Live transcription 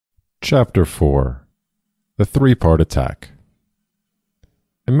Chapter 4. The Three-Part Attack.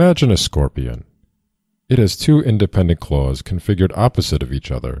 Imagine a scorpion. It has two independent claws configured opposite of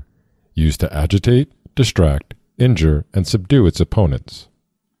each other, used to agitate, distract, injure, and subdue its opponents.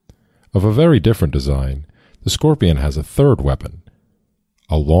 Of a very different design, the scorpion has a third weapon,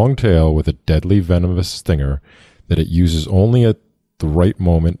 a long tail with a deadly venomous stinger that it uses only at the right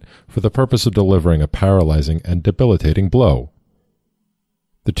moment for the purpose of delivering a paralyzing and debilitating blow.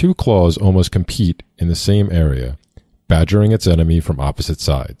 The two claws almost compete in the same area, badgering its enemy from opposite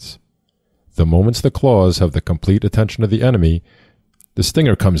sides. The moments the claws have the complete attention of the enemy, the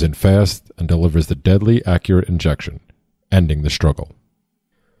stinger comes in fast and delivers the deadly, accurate injection, ending the struggle.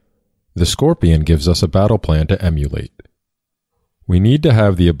 The scorpion gives us a battle plan to emulate. We need to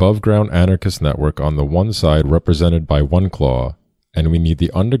have the above-ground anarchist network on the one side represented by one claw, and we need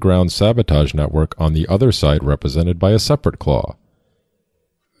the underground sabotage network on the other side represented by a separate claw.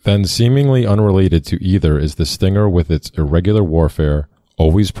 Then, seemingly unrelated to either, is the stinger with its irregular warfare,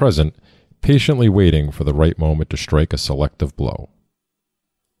 always present, patiently waiting for the right moment to strike a selective blow.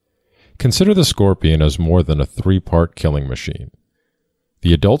 Consider the scorpion as more than a three-part killing machine.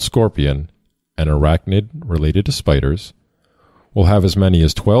 The adult scorpion, an arachnid related to spiders, will have as many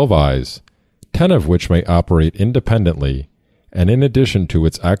as 12 eyes, 10 of which may operate independently, and in addition to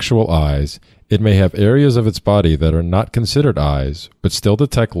its actual eyes, it may have areas of its body that are not considered eyes, but still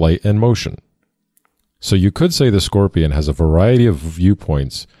detect light and motion. So you could say the scorpion has a variety of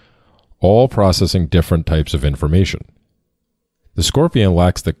viewpoints, all processing different types of information. The scorpion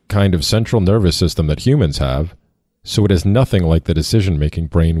lacks the kind of central nervous system that humans have, so it is nothing like the decision-making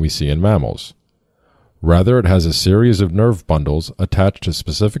brain we see in mammals. Rather, it has a series of nerve bundles attached to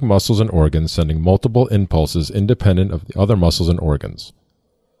specific muscles and organs, sending multiple impulses independent of the other muscles and organs.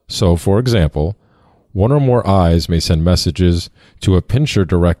 So, for example, one or more eyes may send messages to a pincher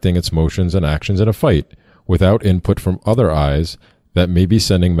directing its motions and actions in a fight, without input from other eyes that may be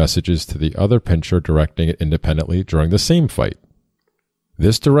sending messages to the other pincher directing it independently during the same fight.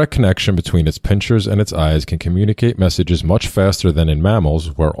 This direct connection between its pinchers and its eyes can communicate messages much faster than in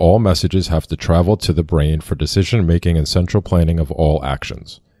mammals, where all messages have to travel to the brain for decision-making and central planning of all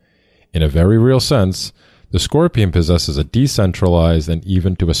actions. In a very real sense, the scorpion possesses a decentralized and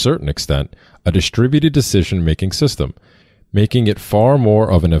even to a certain extent, a distributed decision-making system, making it far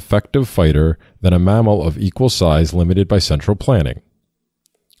more of an effective fighter than a mammal of equal size limited by central planning.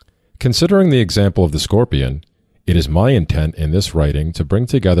 Considering the example of the scorpion, it is my intent in this writing to bring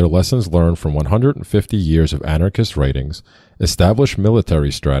together lessons learned from 150 years of anarchist writings, established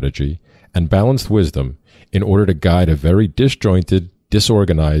military strategy, and balanced wisdom in order to guide a very disjointed,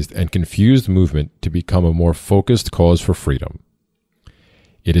 disorganized, and confused movement to become a more focused cause for freedom.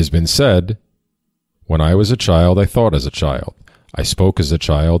 It has been said, "When I was a child, I thought as a child, I spoke as a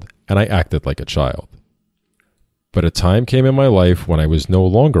child, and I acted like a child. But a time came in my life when I was no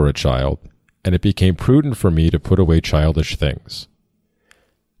longer a child, and it became prudent for me to put away childish things."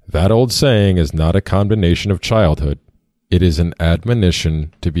 That old saying is not a condemnation of childhood. It is an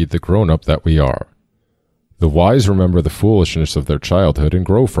admonition to be the grown-up that we are. The wise remember the foolishness of their childhood and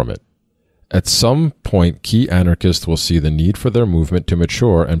grow from it. At some point, key anarchists will see the need for their movement to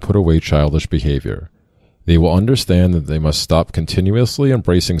mature and put away childish behavior. They will understand that they must stop continuously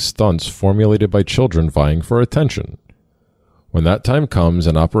embracing stunts formulated by children vying for attention. When that time comes,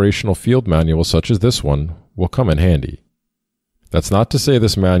 an operational field manual such as this one will come in handy. That's not to say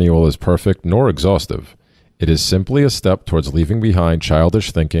this manual is perfect nor exhaustive. It is simply a step towards leaving behind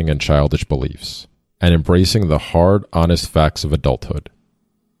childish thinking and childish beliefs, and embracing the hard, honest facts of adulthood.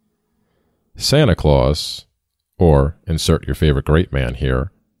 Santa Claus, or insert your favorite great man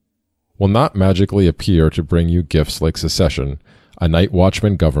here, will not magically appear to bring you gifts like secession, a night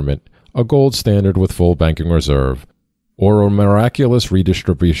watchman government, a gold standard with full banking reserve, or a miraculous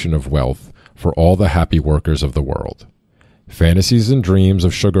redistribution of wealth for all the happy workers of the world. Fantasies and dreams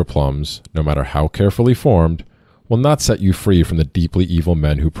of sugar plums, no matter how carefully formed, will not set you free from the deeply evil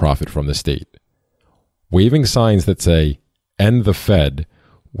men who profit from the state. Waving signs that say, "End the Fed,"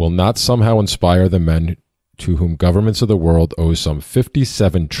 will not somehow inspire the men to whom governments of the world owe some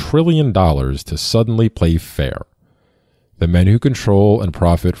 $57 trillion to suddenly play fair. The men who control and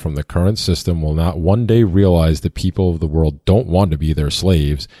profit from the current system will not one day realize the people of the world don't want to be their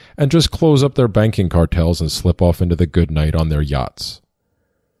slaves and just close up their banking cartels and slip off into the good night on their yachts.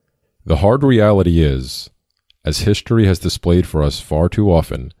 The hard reality is, as history has displayed for us far too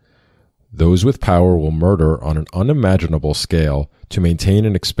often, those with power will murder on an unimaginable scale to maintain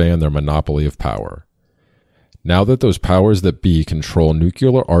and expand their monopoly of power. Now that those powers that be control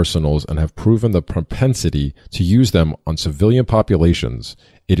nuclear arsenals and have proven the propensity to use them on civilian populations,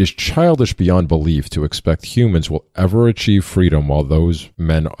 it is childish beyond belief to expect humans will ever achieve freedom while those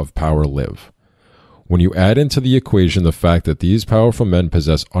men of power live. When you add into the equation the fact that these powerful men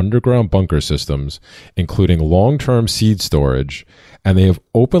possess underground bunker systems, including long-term seed storage, and they have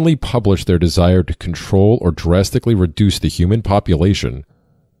openly published their desire to control or drastically reduce the human population,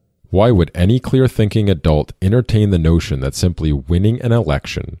 why would any clear-thinking adult entertain the notion that simply winning an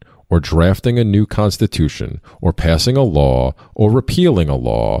election, or drafting a new constitution, or passing a law, or repealing a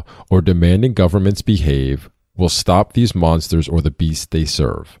law, or demanding governments behave will stop these monsters or the beasts they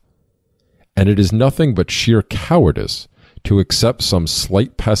serve? And it is nothing but sheer cowardice to accept some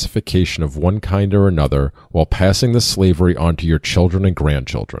slight pacification of one kind or another while passing the slavery on to your children and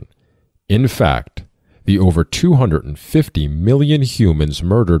grandchildren. In fact, the over 250 million humans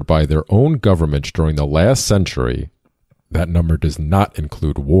murdered by their own governments during the last century, that number does not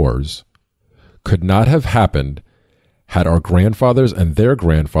include wars, could not have happened had our grandfathers and their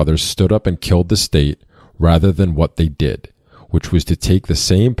grandfathers stood up and killed the state rather than what they did, which was to take the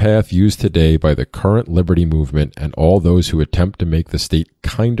same path used today by the current liberty movement and all those who attempt to make the state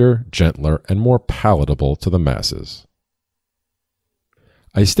kinder, gentler, and more palatable to the masses.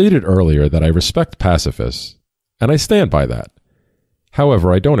 I stated earlier that I respect pacifists, and I stand by that.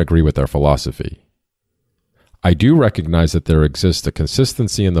 However, I don't agree with their philosophy. I do recognize that there exists a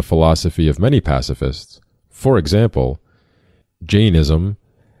consistency in the philosophy of many pacifists. For example, Jainism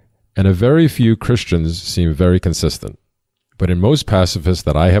and a very few Christians seem very consistent. But in most pacifists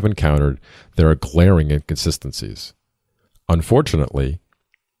that I have encountered, there are glaring inconsistencies. Unfortunately,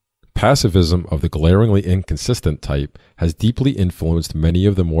 pacifism of the glaringly inconsistent type has deeply influenced many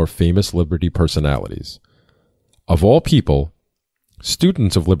of the more famous liberty personalities. Of all people,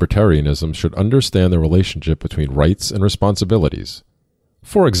 students of libertarianism should understand the relationship between rights and responsibilities.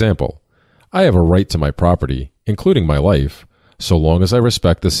 For example, I have a right to my property, including my life, so long as I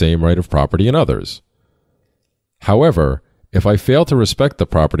respect the same right of property in others. However, if I fail to respect the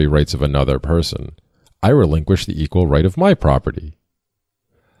property rights of another person, I relinquish the equal right of my property.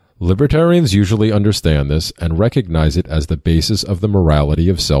 Libertarians usually understand this and recognize it as the basis of the morality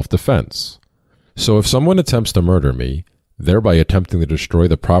of self-defense. So if someone attempts to murder me, thereby attempting to destroy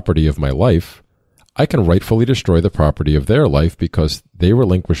the property of my life, I can rightfully destroy the property of their life because they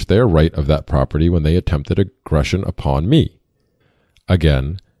relinquished their right of that property when they attempted aggression upon me.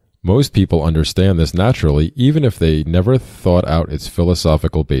 Again, most people understand this naturally, even if they never thought out its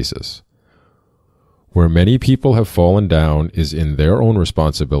philosophical basis. Where many people have fallen down is in their own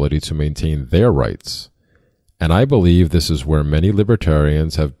responsibility to maintain their rights, and I believe this is where many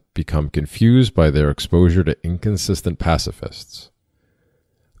libertarians have become confused by their exposure to inconsistent pacifists.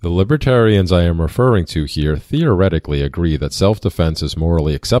 The libertarians I am referring to here theoretically agree that self-defense is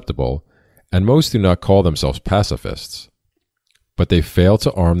morally acceptable, and most do not call themselves pacifists. But they fail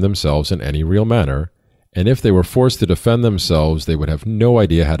to arm themselves in any real manner, and if they were forced to defend themselves, they would have no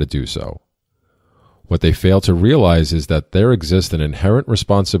idea how to do so. What they fail to realize is that there exists an inherent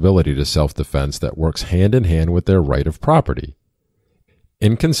responsibility to self-defense that works hand in hand with their right of property.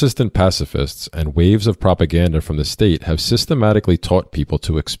 Inconsistent pacifists and waves of propaganda from the state have systematically taught people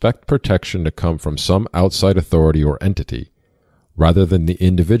to expect protection to come from some outside authority or entity, rather than the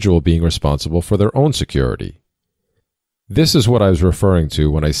individual being responsible for their own security. This is what I was referring to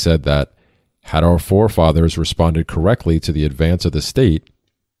when I said that, had our forefathers responded correctly to the advance of the state,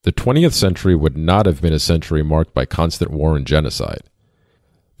 the 20th century would not have been a century marked by constant war and genocide.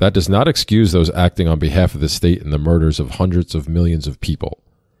 That does not excuse those acting on behalf of the state in the murders of hundreds of millions of people.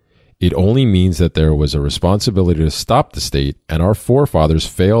 It only means that there was a responsibility to stop the state, and our forefathers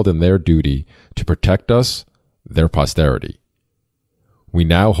failed in their duty to protect us, their posterity. We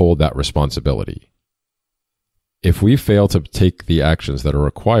now hold that responsibility. If we fail to take the actions that are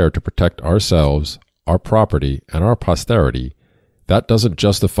required to protect ourselves, our property, and our posterity, that doesn't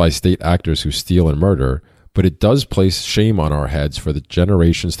justify state actors who steal and murder, but it does place shame on our heads for the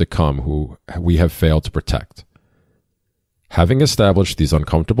generations to come who we have failed to protect. Having established these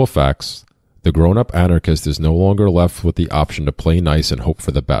uncomfortable facts, the grown-up anarchist is no longer left with the option to play nice and hope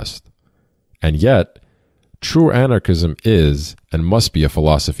for the best. And yet, true anarchism is and must be a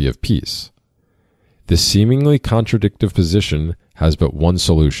philosophy of peace. This seemingly contradictory position has but one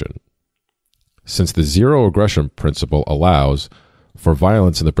solution. Since the zero aggression principle allows for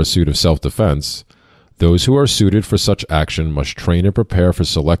violence in the pursuit of self-defense, those who are suited for such action must train and prepare for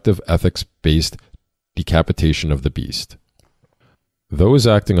selective ethics-based decapitation of the beast. Those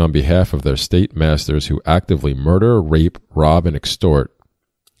acting on behalf of their state masters who actively murder, rape, rob, and extort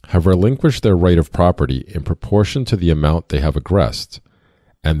have relinquished their right of property in proportion to the amount they have aggressed,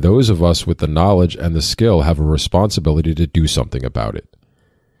 and those of us with the knowledge and the skill have a responsibility to do something about it.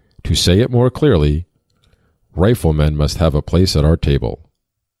 To say it more clearly, riflemen must have a place at our table,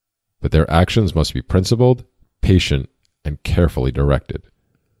 but their actions must be principled, patient, and carefully directed.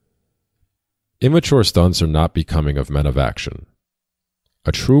 Immature stunts are not becoming of men of action.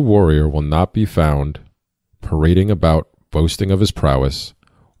 A true warrior will not be found parading about, boasting of his prowess,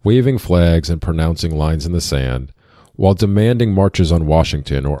 waving flags and pronouncing lines in the sand, while demanding marches on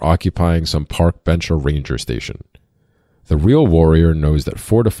Washington or occupying some park bench or ranger station. The real warrior knows that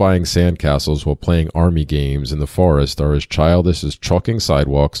fortifying sandcastles while playing army games in the forest are as childish as chalking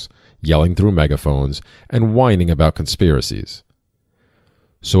sidewalks, yelling through megaphones, and whining about conspiracies.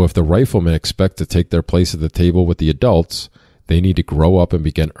 So if the riflemen expect to take their place at the table with the adults, they need to grow up and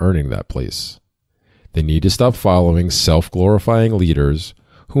begin earning that place. They need to stop following self-glorifying leaders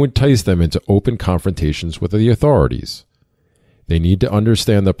who entice them into open confrontations with the authorities. They need to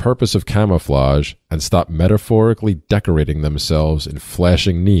understand the purpose of camouflage and stop metaphorically decorating themselves in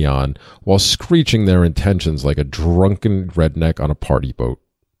flashing neon while screeching their intentions like a drunken redneck on a party boat.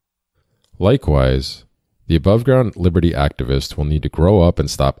 Likewise, the above-ground liberty activists will need to grow up and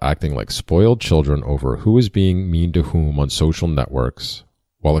stop acting like spoiled children over who is being mean to whom on social networks,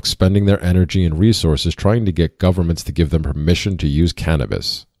 while expending their energy and resources trying to get governments to give them permission to use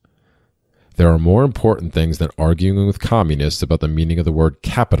cannabis. There are more important things than arguing with communists about the meaning of the word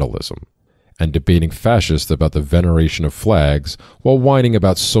capitalism, and debating fascists about the veneration of flags while whining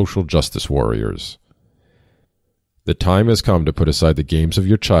about social justice warriors. The time has come to put aside the games of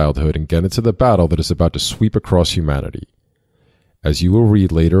your childhood and get into the battle that is about to sweep across humanity. As you will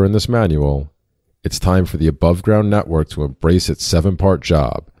read later in this manual, it's time for the above-ground network to embrace its 7-part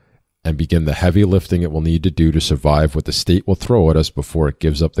job and begin the heavy lifting it will need to do to survive what the state will throw at us before it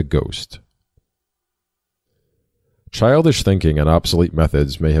gives up the ghost. Childish thinking and obsolete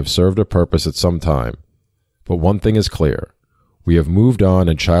methods may have served a purpose at some time, but one thing is clear. We have moved on,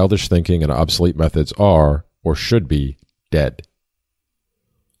 and childish thinking and obsolete methods are, or should be, dead.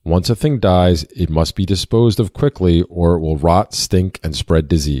 Once a thing dies, it must be disposed of quickly or it will rot, stink, and spread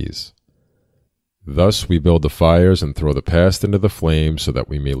disease. Thus we build the fires and throw the past into the flames so that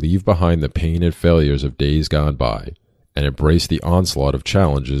we may leave behind the pain and failures of days gone by and embrace the onslaught of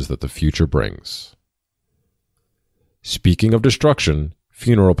challenges that the future brings. Speaking of destruction,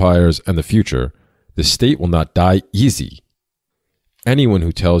 funeral pyres, and the future, the state will not die easy. Anyone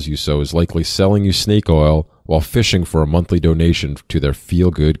who tells you so is likely selling you snake oil while fishing for a monthly donation to their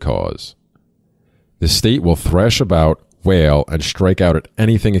feel-good cause. The state will thrash about, wail, and strike out at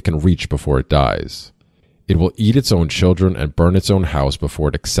anything it can reach before it dies. It will eat its own children and burn its own house before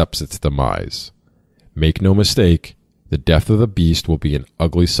it accepts its demise. Make no mistake, the death of the beast will be an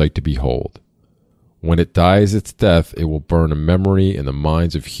ugly sight to behold. When it dies its death, it will burn a memory in the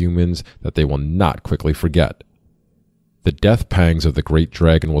minds of humans that they will not quickly forget. The death pangs of the great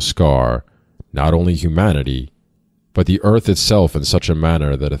dragon will scar, not only humanity, but the earth itself in such a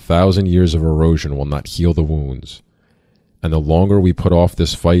manner that 1,000 years of erosion will not heal the wounds. And the longer we put off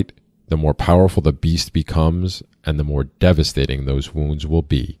this fight, the more powerful the beast becomes, and the more devastating those wounds will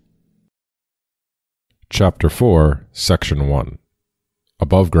be. Chapter 4, Section 1.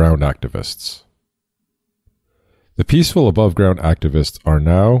 Above-ground activists. The peaceful above-ground activists are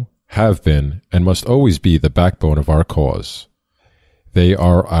now, have been, and must always be the backbone of our cause. They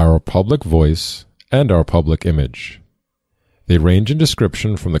are our public voice and our public image. They range in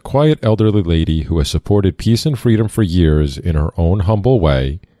description from the quiet elderly lady who has supported peace and freedom for years in her own humble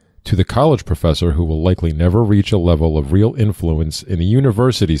way, to the college professor who will likely never reach a level of real influence in the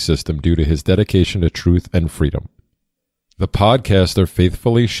university system due to his dedication to truth and freedom. The podcaster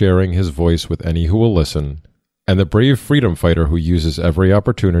faithfully sharing his voice with any who will listen, and the brave freedom fighter who uses every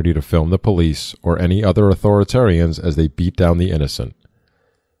opportunity to film the police or any other authoritarians as they beat down the innocent.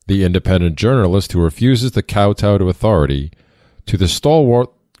 The independent journalist who refuses to kowtow to authority, to the stalwart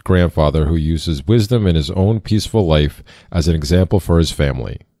grandfather who uses wisdom in his own peaceful life as an example for his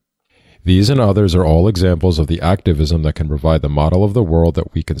family. These and others are all examples of the activism that can provide the model of the world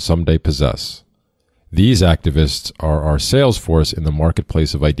that we can someday possess. These activists are our sales force in the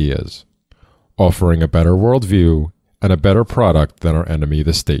marketplace of ideas, offering a better worldview and a better product than our enemy,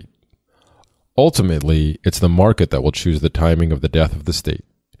 the state. Ultimately, it's the market that will choose the timing of the death of the state.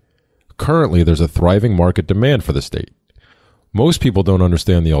 Currently, there's a thriving market demand for the state. Most people don't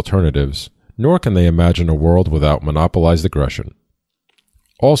understand the alternatives, nor can they imagine a world without monopolized aggression.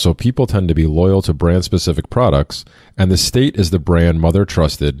 Also, people tend to be loyal to brand-specific products, and the state is the brand Mother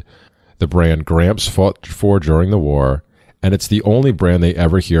trusted, the brand Gramps fought for during the war, and it's the only brand they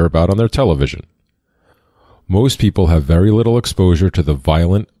ever hear about on their television. Most people have very little exposure to the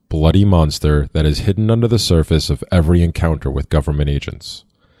violent, bloody monster that is hidden under the surface of every encounter with government agents.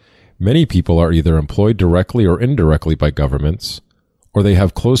 Many people are either employed directly or indirectly by governments, or they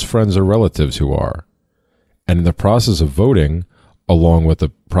have close friends or relatives who are. And in the process of voting, along with the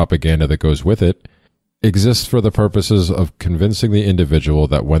propaganda that goes with it, exists for the purposes of convincing the individual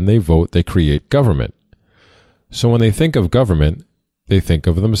that when they vote, they create government. So when they think of government, they think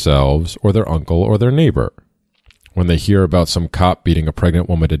of themselves or their uncle or their neighbor. When they hear about some cop beating a pregnant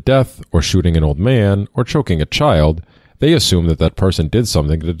woman to death or shooting an old man or choking a child, they assume that that person did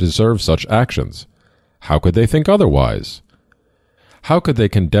something to deserve such actions. How could they think otherwise? How could they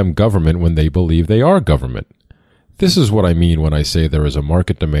condemn government when they believe they are government? This is what I mean when I say there is a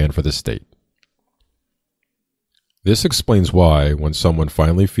market demand for the state. This explains why, when someone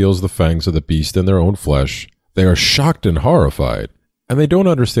finally feels the fangs of the beast in their own flesh, they are shocked and horrified, and they don't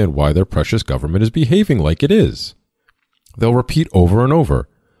understand why their precious government is behaving like it is. They'll repeat over and over,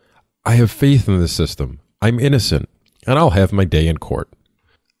 "I have faith in this system, I'm innocent, and I'll have my day in court."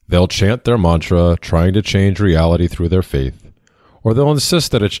 They'll chant their mantra, trying to change reality through their faith, or they'll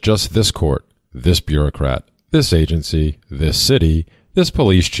insist that it's just this court, this bureaucrat, this agency, this city, this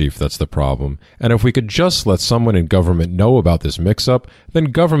police chief that's the problem, and if we could just let someone in government know about this mix-up, then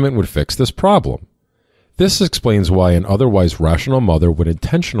government would fix this problem. This explains why an otherwise rational mother would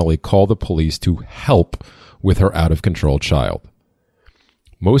intentionally call the police to help with her out-of-control child.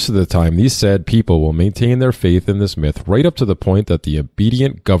 Most of the time, these sad people will maintain their faith in this myth right up to the point that the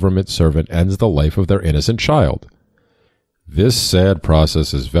obedient government servant ends the life of their innocent child. This sad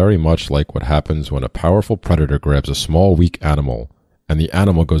process is very much like what happens when a powerful predator grabs a small, weak animal, and the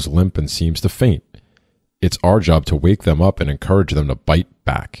animal goes limp and seems to faint. It's our job to wake them up and encourage them to bite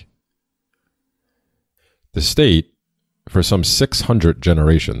back. The state, for some 600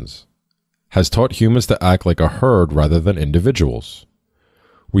 generations, has taught humans to act like a herd rather than individuals.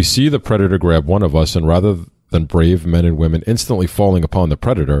 We see the predator grab one of us, and rather than brave men and women instantly falling upon the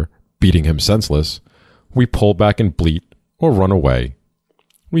predator, beating him senseless, we pull back and bleat or run away.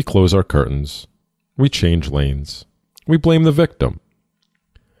 We close our curtains. We change lanes. We blame the victim.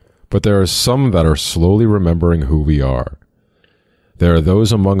 But there are some that are slowly remembering who we are. There are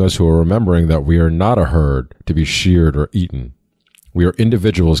those among us who are remembering that we are not a herd to be sheared or eaten. We are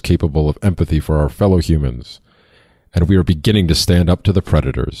individuals capable of empathy for our fellow humans, and we are beginning to stand up to the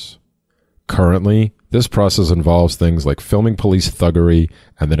predators. Currently, this process involves things like filming police thuggery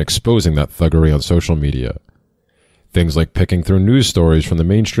and then exposing that thuggery on social media. Things like picking through news stories from the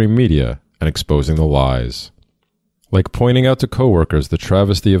mainstream media and exposing the lies. Like pointing out to coworkers the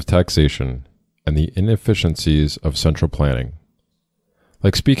travesty of taxation and the inefficiencies of central planning.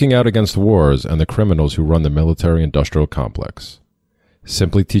 Like speaking out against wars and the criminals who run the military-industrial complex.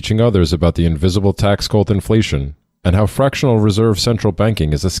 Simply teaching others about the invisible tax called inflation and how fractional reserve central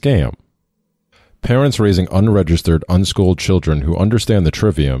banking is a scam. Parents raising unregistered, unschooled children who understand the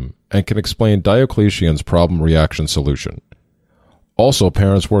trivium and can explain Diocletian's problem reaction solution. Also,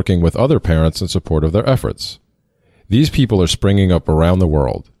 parents working with other parents in support of their efforts. These people are springing up around the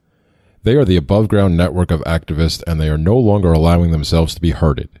world. They are the above-ground network of activists, and they are no longer allowing themselves to be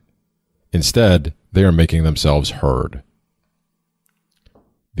herded. Instead, they are making themselves heard.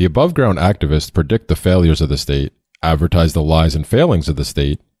 The above-ground activists predict the failures of the state, advertise the lies and failings of the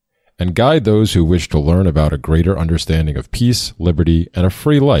state, and guide those who wish to learn about a greater understanding of peace, liberty, and a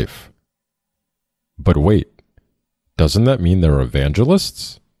free life. But wait, doesn't that mean they're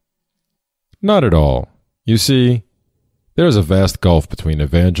evangelists? Not at all. You see, there is a vast gulf between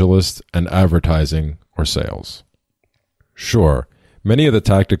evangelists and advertising or sales. Sure, many of the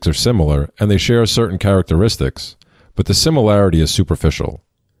tactics are similar and they share certain characteristics, but the similarity is superficial.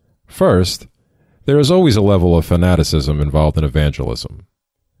 First, there is always a level of fanaticism involved in evangelism.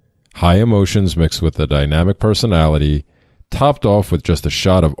 High emotions mixed with a dynamic personality, topped off with just a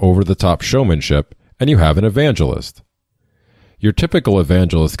shot of over-the-top showmanship, and you have an evangelist. Your typical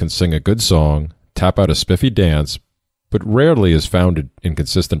evangelist can sing a good song, tap out a spiffy dance, but rarely is founded in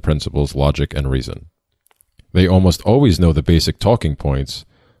consistent principles, logic, and reason. They almost always know the basic talking points,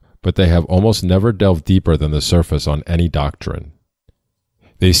 but they have almost never delved deeper than the surface on any doctrine.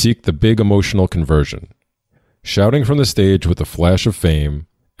 They seek the big emotional conversion, shouting from the stage with the flash of fame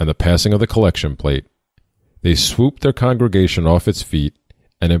and the passing of the collection plate. They swoop their congregation off its feet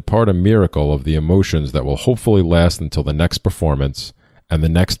and impart a miracle of the emotions that will hopefully last until the next performance and the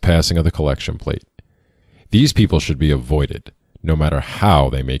next passing of the collection plate. These people should be avoided, no matter how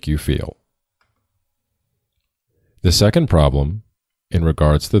they make you feel. The second problem, in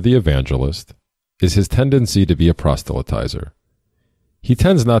regards to the evangelist, is his tendency to be a proselytizer. He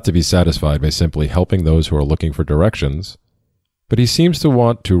tends not to be satisfied by simply helping those who are looking for directions, but he seems to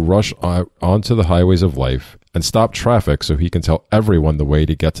want to rush onto the highways of life and stop traffic so he can tell everyone the way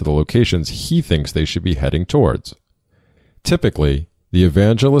to get to the locations he thinks they should be heading towards. Typically, the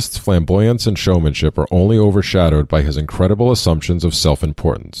evangelist's flamboyance and showmanship are only overshadowed by his incredible assumptions of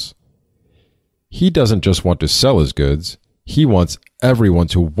self-importance. He doesn't just want to sell his goods, he wants everyone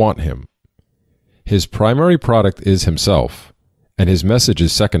to want him. His primary product is himself, and his message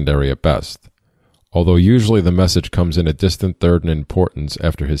is secondary at best, although usually the message comes in a distant third in importance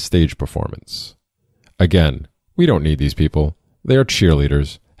after his stage performance. Again, we don't need these people. They are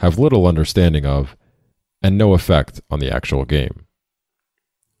cheerleaders, have little understanding of, and no effect on the actual game.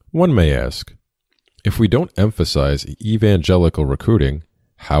 One may ask, if we don't emphasize evangelical recruiting,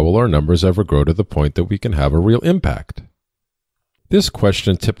 how will our numbers ever grow to the point that we can have a real impact? This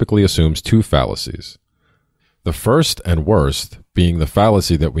question typically assumes two fallacies. The first and worst being the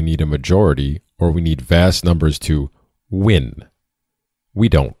fallacy that we need a majority or we need vast numbers to win. We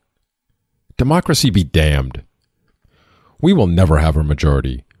don't. Democracy be damned. We will never have a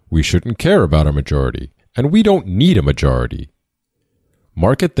majority. We shouldn't care about a majority. And we don't need a majority.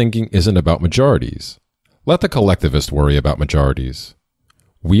 Market thinking isn't about majorities. Let the collectivist worry about majorities.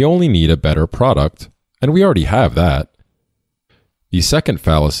 We only need a better product, and we already have that. The second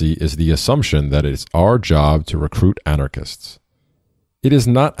fallacy is the assumption that it's our job to recruit anarchists. It is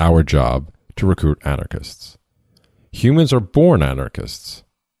not our job to recruit anarchists. Humans are born anarchists.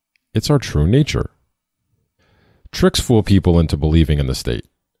 It's our true nature. Tricks fool people into believing in the state,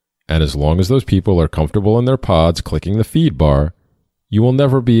 and as long as those people are comfortable in their pods clicking the feed bar, you will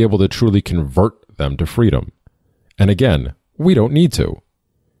never be able to truly convert them to freedom. And again, we don't need to.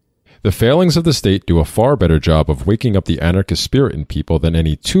 The failings of the state do a far better job of waking up the anarchist spirit in people than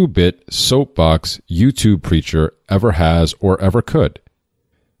any 2-bit soapbox YouTube preacher ever has or ever could.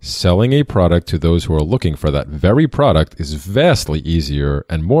 Selling a product to those who are looking for that very product is vastly easier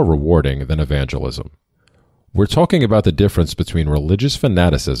and more rewarding than evangelism. We're talking about the difference between religious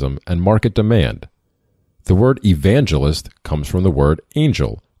fanaticism and market demand. The word evangelist comes from the word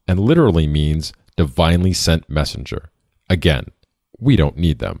angel and literally means divinely sent messenger. Again, we don't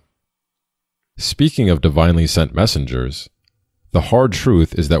need them. Speaking of divinely sent messengers, the hard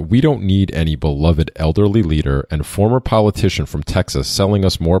truth is that we don't need any beloved elderly leader and former politician from Texas selling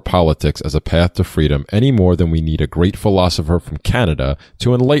us more politics as a path to freedom any more than we need a great philosopher from Canada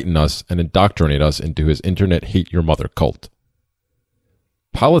to enlighten us and indoctrinate us into his internet hate your mother cult.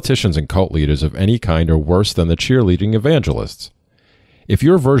 Politicians and cult leaders of any kind are worse than the cheerleading evangelists. If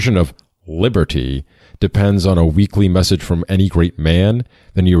your version of liberty depends on a weekly message from any great man,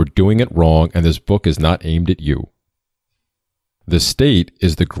 then you are doing it wrong and this book is not aimed at you. The state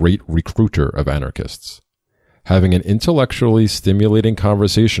is the great recruiter of anarchists. Having an intellectually stimulating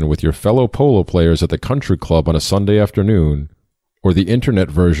conversation with your fellow polo players at the country club on a Sunday afternoon, or the internet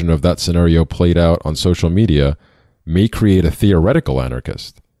version of that scenario played out on social media, may create a theoretical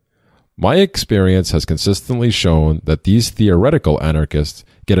anarchist. My experience has consistently shown that these theoretical anarchists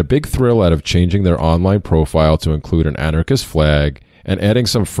get a big thrill out of changing their online profile to include an anarchist flag and adding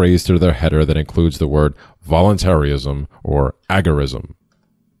some phrase to their header that includes the word voluntarism or agorism.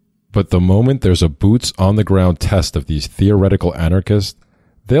 But the moment there's a boots-on-the-ground test of these theoretical anarchists,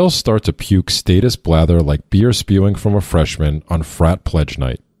 they'll start to puke status blather like beer spewing from a freshman on frat pledge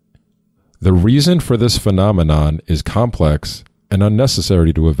night. The reason for this phenomenon is complex and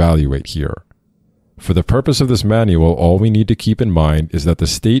unnecessary to evaluate here. For the purpose of this manual, all we need to keep in mind is that the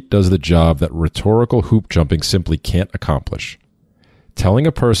state does the job that rhetorical hoop jumping simply can't accomplish. Telling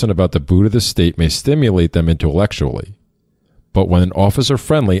a person about the boot of the state may stimulate them intellectually, but when an officer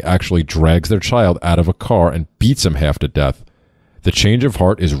friendly actually drags their child out of a car and beats him half to death, the change of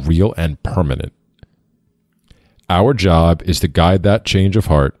heart is real and permanent. Our job is to guide that change of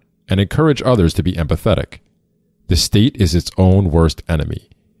heart and encourage others to be empathetic. The state is its own worst enemy.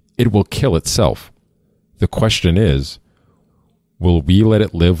 It will kill itself. The question is, will we let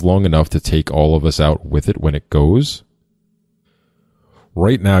it live long enough to take all of us out with it when it goes?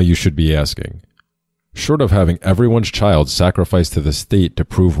 Right now you should be asking, short of having everyone's child sacrificed to the state to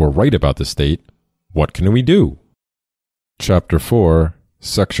prove we're right about the state, what can we do? Chapter 4,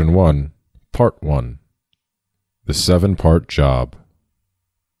 Section 1, Part 1. The 7-Part Job.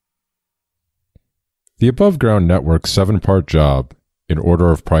 The above-ground network's 7-part job, in order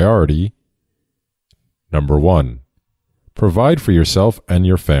of priority: Number 1. Provide for yourself and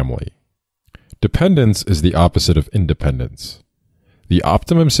your family. Dependence is the opposite of independence. The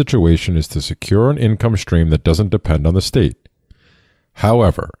optimum situation is to secure an income stream that doesn't depend on the state.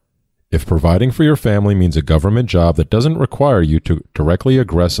 However, If providing for your family means a government job that doesn't require you to directly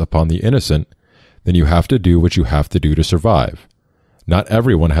aggress upon the innocent, then you have to do what you have to do to survive. Not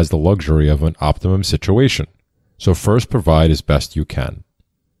everyone has the luxury of an optimum situation, so first provide as best you can.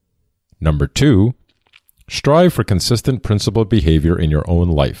 Number 2, strive for consistent principled behavior in your own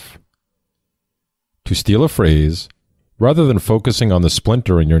life. To steal a phrase, rather than focusing on the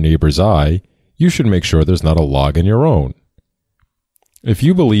splinter in your neighbor's eye, you should make sure there's not a log in your own. If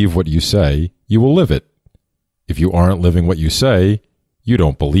you believe what you say, you will live it. If you aren't living what you say, you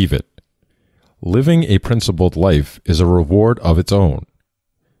don't believe it. Living a principled life is a reward of its own.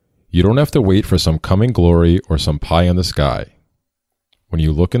 You don't have to wait for some coming glory or some pie in the sky. When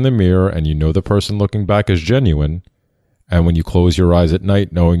you look in the mirror and you know the person looking back is genuine, and when you close your eyes at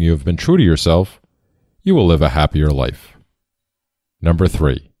night knowing you have been true to yourself, you will live a happier life. Number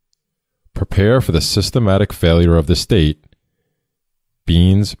 3, prepare for the systematic failure of the state.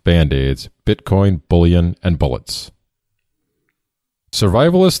 Beans, Band-Aids, Bitcoin, bullion, and bullets.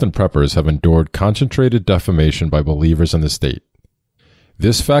 Survivalists and preppers have endured concentrated defamation by believers in the state.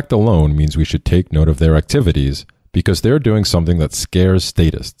 This fact alone means we should take note of their activities because they're doing something that scares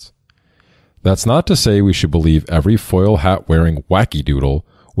statists. That's not to say we should believe every foil hat wearing wacky doodle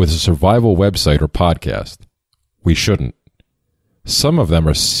with a survival website or podcast. We shouldn't. Some of them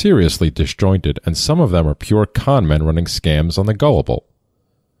are seriously disjointed and some of them are pure con men running scams on the gullible.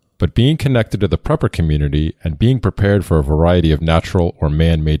 But being connected to the prepper community and being prepared for a variety of natural or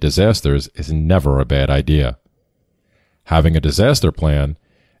man-made disasters is never a bad idea. Having a disaster plan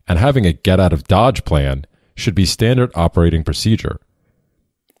and having a get-out-of-dodge plan should be standard operating procedure.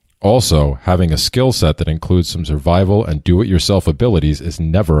 Also, having a skill set that includes some survival and do-it-yourself abilities is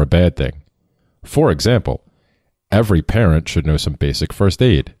never a bad thing. For example, every parent should know some basic first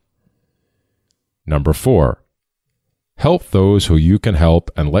aid. Number 4. Help those who you can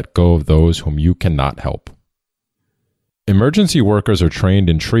help and let go of those whom you cannot help. Emergency workers are trained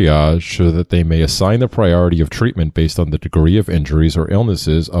in triage so that they may assign the priority of treatment based on the degree of injuries or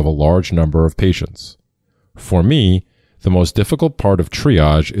illnesses of a large number of patients. For me, the most difficult part of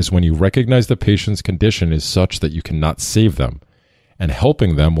triage is when you recognize the patient's condition is such that you cannot save them, and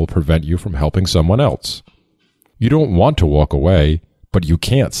helping them will prevent you from helping someone else. You don't want to walk away, but you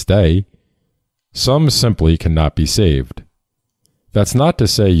can't stay. Some simply cannot be saved. That's not to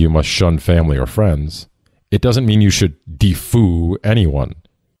say you must shun family or friends. It doesn't mean you should defoo anyone.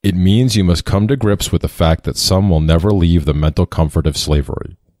 It means you must come to grips with the fact that some will never leave the mental comfort of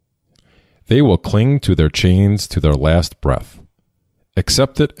slavery. They will cling to their chains to their last breath.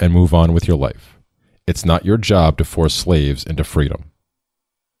 Accept it and move on with your life. It's not your job to force slaves into freedom.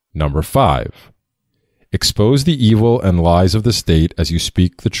 Number 5. Expose the evil and lies of the state as you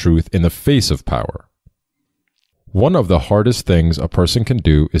speak the truth in the face of power. One of the hardest things a person can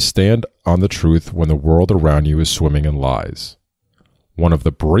do is stand on the truth when the world around you is swimming in lies. One of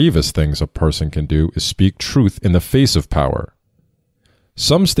the bravest things a person can do is speak truth in the face of power.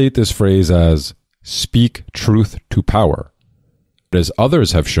 Some state this phrase as, speak truth to power. But as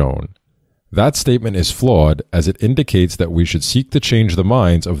others have shown, that statement is flawed as it indicates that we should seek to change the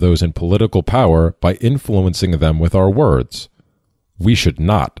minds of those in political power by influencing them with our words. We should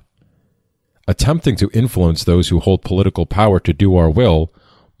not. Attempting to influence those who hold political power to do our will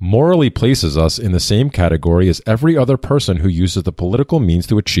morally places us in the same category as every other person who uses the political means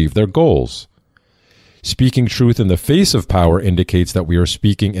to achieve their goals. Speaking truth in the face of power indicates that we are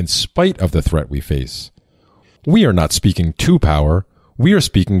speaking in spite of the threat we face. We are not speaking to power. We are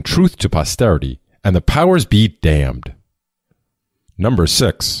speaking truth to posterity, and the powers be damned. Number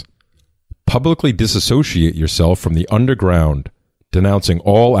 6. Publicly disassociate yourself from the underground, denouncing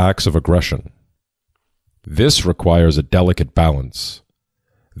all acts of aggression. This requires a delicate balance.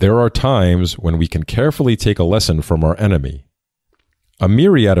 There are times when we can carefully take a lesson from our enemy. A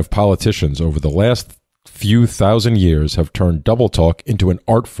myriad of politicians over the last few thousand years have turned double talk into an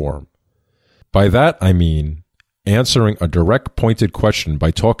art form. By that I mean answering a direct pointed question by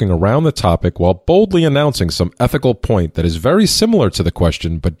talking around the topic while boldly announcing some ethical point that is very similar to the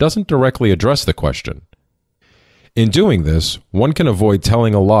question but doesn't directly address the question. In doing this, one can avoid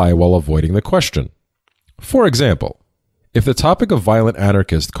telling a lie while avoiding the question. For example, if the topic of violent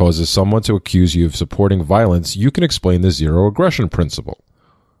anarchist causes someone to accuse you of supporting violence, you can explain the zero aggression principle,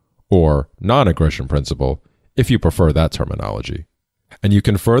 or non-aggression principle, if you prefer that terminology. And you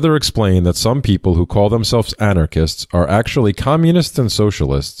can further explain that some people who call themselves anarchists are actually communists and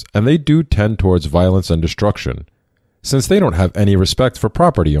socialists, and they do tend towards violence and destruction, since they don't have any respect for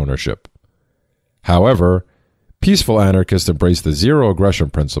property ownership. However, peaceful anarchists embrace the zero aggression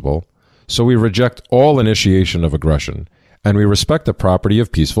principle, so we reject all initiation of aggression, and we respect the property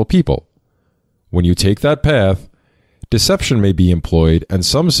of peaceful people. When you take that path, deception may be employed, and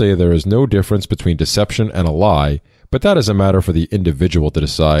some say there is no difference between deception and a lie, but that is a matter for the individual to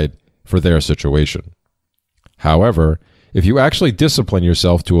decide for their situation. However, if you actually discipline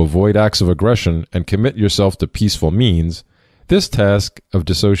yourself to avoid acts of aggression and commit yourself to peaceful means, this task of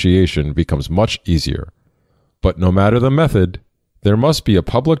dissociation becomes much easier. But no matter the method, there must be a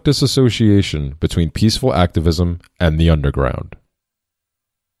public disassociation between peaceful activism and the underground.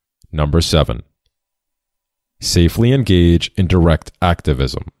 Number 7. Safely engage in direct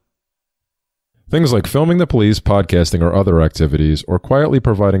activism. Things like filming the police, podcasting, or other activities, or quietly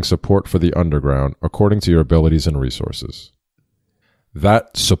providing support for the underground according to your abilities and resources.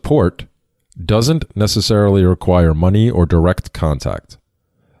 That support doesn't necessarily require money or direct contact.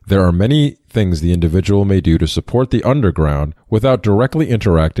 There are many things the individual may do to support the underground without directly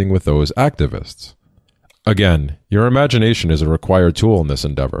interacting with those activists. Again, your imagination is a required tool in this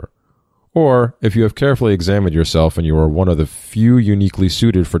endeavor. Or, if you have carefully examined yourself and you are one of the few uniquely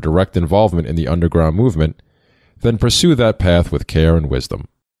suited for direct involvement in the underground movement, then pursue that path with care and wisdom.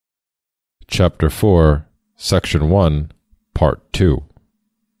 Chapter 4, Section 1, Part 2.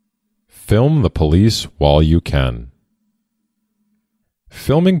 Film the police while you can.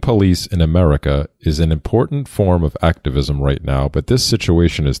 Filming police in America is an important form of activism right now, but this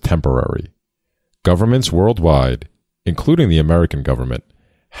situation is temporary. Governments worldwide, including the American government,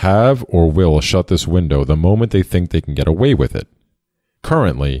 have or will shut this window the moment they think they can get away with it.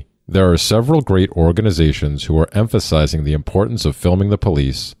 Currently, there are several great organizations who are emphasizing the importance of filming the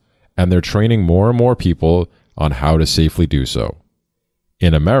police, and they're training more and more people on how to safely do so.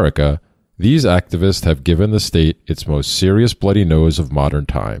 In America, these activists have given the state its most serious bloody nose of modern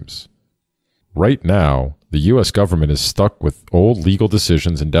times. Right now, the U.S. government is stuck with old legal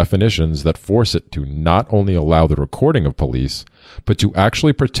decisions and definitions that force it to not only allow the recording of police, but to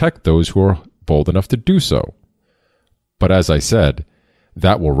actually protect those who are bold enough to do so. But as I said,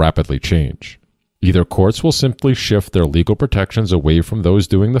 that will rapidly change. Either courts will simply shift their legal protections away from those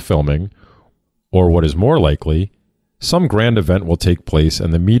doing the filming, or what is more likely, some grand event will take place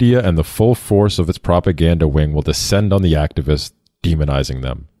and the media and the full force of its propaganda wing will descend on the activists, demonizing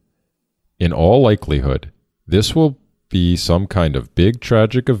them. In all likelihood, this will be some kind of big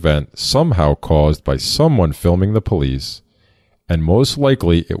tragic event somehow caused by someone filming the police, and most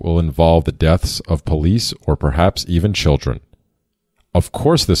likely it will involve the deaths of police or perhaps even children. Of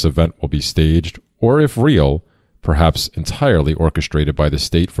course this event will be staged, or if real, perhaps entirely orchestrated by the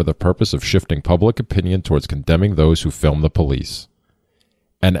state for the purpose of shifting public opinion towards condemning those who film the police.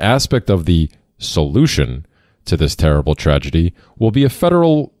 An aspect of the solution to this terrible tragedy will be a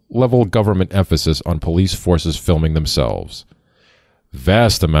federal-level government emphasis on police forces filming themselves.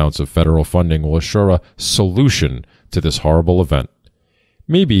 Vast amounts of federal funding will assure a solution to this horrible event.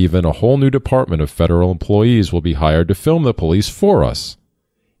 Maybe even a whole new department of federal employees will be hired to film the police for us.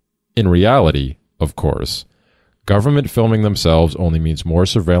 In reality, of course, government filming themselves only means more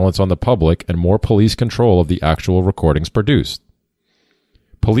surveillance on the public and more police control of the actual recordings produced.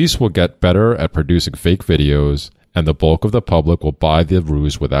 Police will get better at producing fake videos, and the bulk of the public will buy the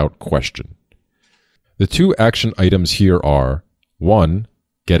ruse without question. The two action items here are, 1.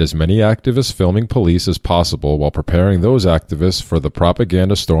 Get as many activists filming police as possible while preparing those activists for the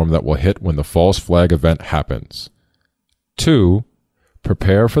propaganda storm that will hit when the false flag event happens. 2.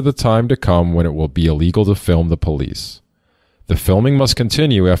 Prepare for the time to come when it will be illegal to film the police. The filming must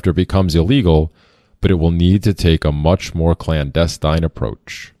continue after it becomes illegal, but it will need to take a much more clandestine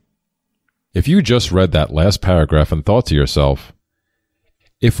approach. If you just read that last paragraph and thought to yourself,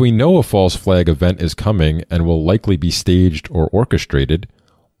 if we know a false flag event is coming and will likely be staged or orchestrated,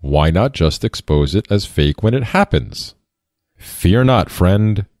 why not just expose it as fake when it happens? Fear not,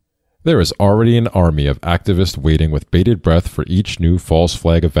 friend. There is already an army of activists waiting with bated breath for each new false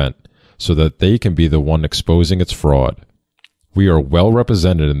flag event, so that they can be the one exposing its fraud. We are well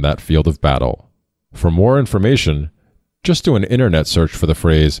represented in that field of battle. For more information, just do an internet search for the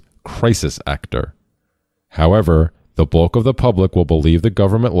phrase crisis actor. However, the bulk of the public will believe the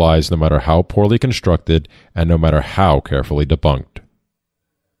government lies no matter how poorly constructed and no matter how carefully debunked.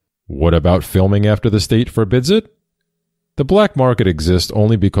 What about filming after the state forbids it? The black market exists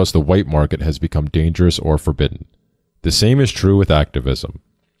only because the white market has become dangerous or forbidden. The same is true with activism.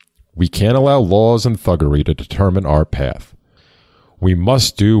 We can't allow laws and thuggery to determine our path. We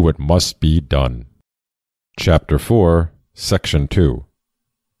must do what must be done. Chapter 4, Section 2.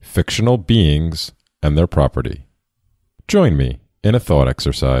 Fictional Beings and Their Property. Join me in a thought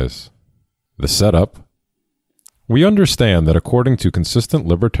exercise. The setup. We understand that according to consistent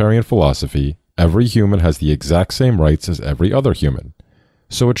libertarian philosophy, every human has the exact same rights as every other human.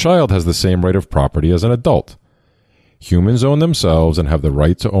 So a child has the same right of property as an adult. Humans own themselves and have the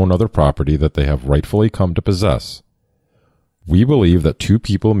right to own other property that they have rightfully come to possess. We believe that two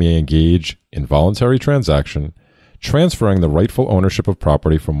people may engage in voluntary transaction, transferring the rightful ownership of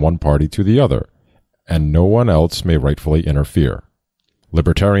property from one party to the other, and no one else may rightfully interfere.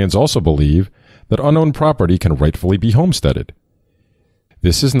 Libertarians also believe that unowned property can rightfully be homesteaded.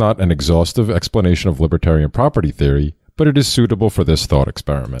 This is not an exhaustive explanation of libertarian property theory, but it is suitable for this thought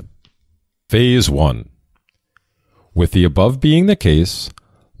experiment. Phase 1. With the above being the case,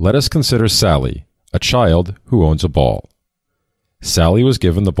 let us consider Sally, a child who owns a ball. Sally was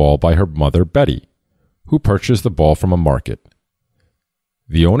given the ball by her mother, Betty, who purchased the ball from a market.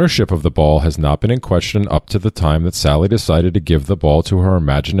 The ownership of the ball has not been in question up to the time that Sally decided to give the ball to her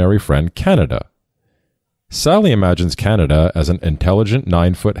imaginary friend, Canada. Sally imagines Canada as an intelligent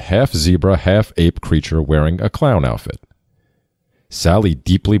 9-foot half-zebra, half-ape creature wearing a clown outfit. Sally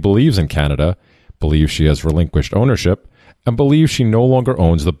deeply believes in Canada, believes she has relinquished ownership, and believes she no longer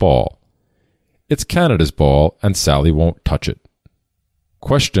owns the ball. It's Canada's ball, and Sally won't touch it.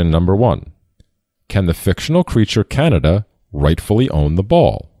 Question number 1. Can the fictional creature Canada rightfully own the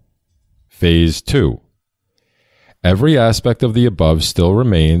ball? Phase 2. Every aspect of the above still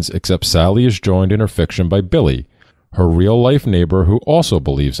remains except Sally is joined in her fiction by Billy, her real-life neighbor who also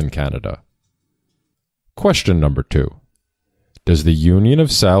believes in Canada. Question number 2. Does the union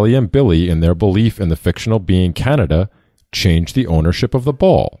of Sally and Billy in their belief in the fictional being Canada change the ownership of the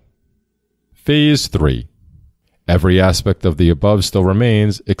ball? Phase 3. Every aspect of the above still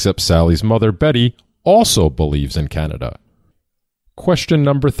remains except Sally's mother, Betty, also believes in Canada. Question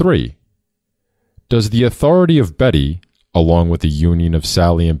number 3. Does the authority of Betty, along with the union of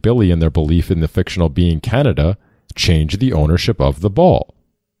Sally and Billy in their belief in the fictional being Canada, change the ownership of the ball?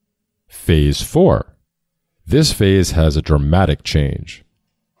 Phase 4. This phase has a dramatic change.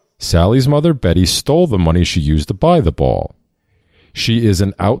 Sally's mother, Betty, stole the money she used to buy the ball. She is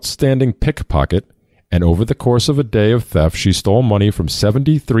an outstanding pickpocket, and over the course of a day of theft, she stole money from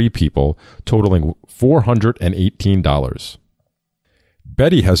 73 people, totaling $418.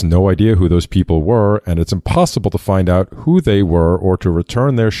 Betty has no idea who those people were, and it's impossible to find out who they were or to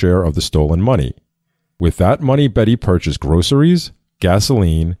return their share of the stolen money. With that money, Betty purchased groceries,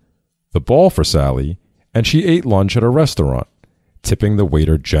 gasoline, the ball for Sally, and she ate lunch at a restaurant, tipping the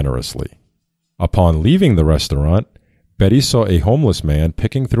waiter generously. Upon leaving the restaurant, Betty saw a homeless man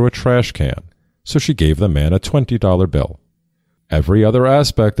picking through a trash can, so she gave the man a $20 bill. Every other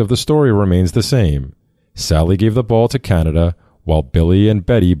aspect of the story remains the same. Sally gave the ball to Canada, while Billy and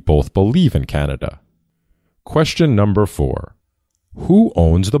Betty both believe in Canada. Question number 4. Who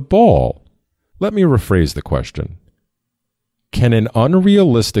owns the ball? Let me rephrase the question. Can an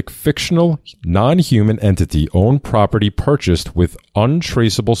unrealistic, fictional, non-human entity own property purchased with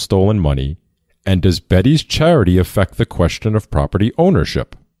untraceable stolen money, and does Betty's charity affect the question of property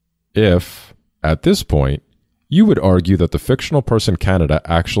ownership? If, at this point, you would argue that the fictional person Canada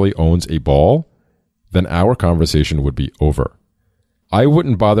actually owns a ball, then our conversation would be over. I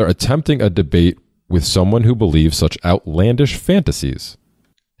wouldn't bother attempting a debate with someone who believes such outlandish fantasies.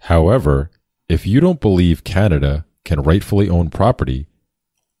 However, if you don't believe Canada can rightfully own property,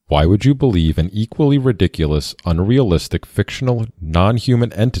 why would you believe an equally ridiculous, unrealistic, fictional,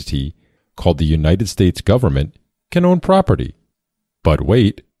 non-human entity called the United States government can own property? But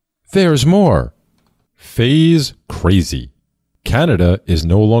wait, there's more! Phase crazy. Canada is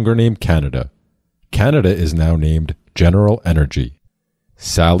no longer named Canada. Canada is now named General Energy.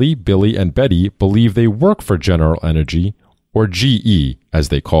 Sally, Billy, and Betty believe they work for General Energy, or GE as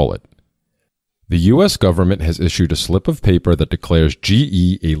they call it. The U.S. government has issued a slip of paper that declares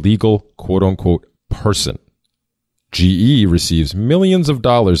GE a legal quote-unquote person. GE receives millions of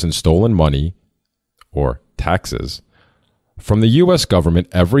dollars in stolen money, or taxes, from the U.S. government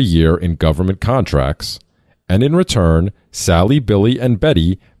every year in government contracts, and in return, Sally, Billy, and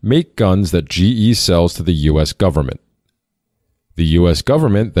Betty make guns that GE sells to the U.S. government. The U.S.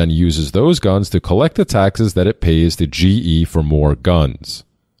 government then uses those guns to collect the taxes that it pays to GE for more guns.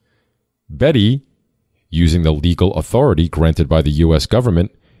 Betty, using the legal authority granted by the U.S.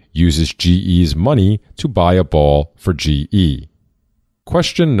 government, uses GE's money to buy a ball for GE.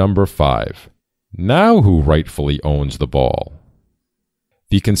 Question number 5. Now who rightfully owns the ball?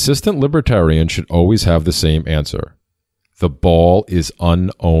 The consistent libertarian should always have the same answer. The ball is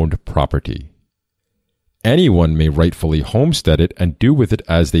unowned property. Anyone may rightfully homestead it and do with it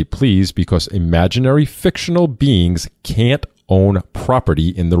as they please because imaginary fictional beings can't own property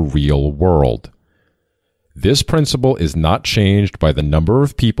in the real world. This principle is not changed by the number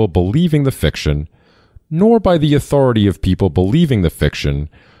of people believing the fiction, nor by the authority of people believing the fiction,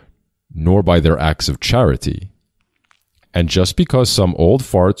 nor by their acts of charity. And just because some old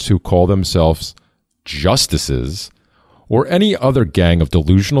farts who call themselves justices, or any other gang of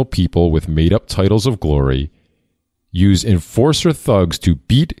delusional people with made-up titles of glory, use enforcer thugs to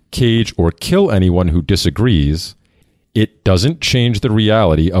beat, cage, or kill anyone who disagrees, it doesn't change the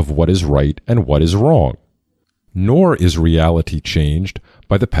reality of what is right and what is wrong. Nor is reality changed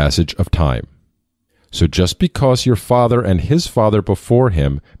by the passage of time. So just because your father and his father before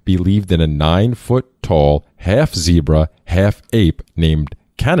him believed in a 9-foot-tall, half-zebra, half-ape named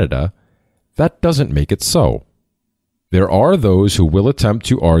Canada, that doesn't make it so. There are those who will attempt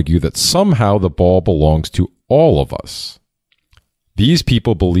to argue that somehow the ball belongs to all of us. These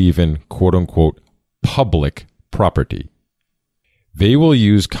people believe in quote-unquote public property. They will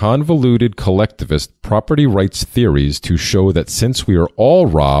use convoluted collectivist property rights theories to show that since we are all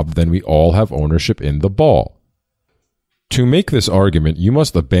robbed, then we all have ownership in the ball. To make this argument, you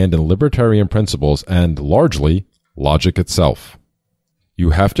must abandon libertarian principles and, largely, logic itself. You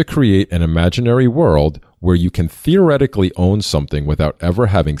have to create an imaginary world where you can theoretically own something without ever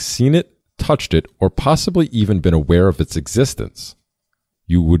having seen it, touched it, or possibly even been aware of its existence.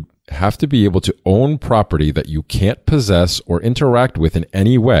 You would have to be able to own property that you can't possess or interact with in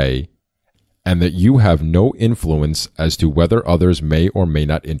any way, and that you have no influence as to whether others may or may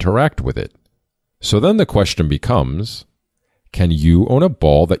not interact with it. So then the question becomes, can you own a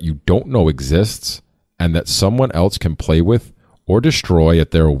ball that you don't know exists and that someone else can play with or destroy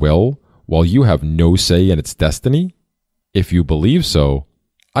at their will while you have no say in its destiny? If you believe so,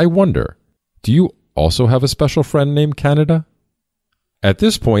 I wonder, do you also have a special friend named Canada? At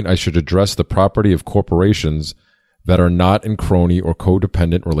this point, I should address the property of corporations that are not in crony or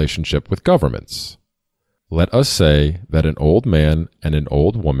codependent relationship with governments. Let us say that an old man and an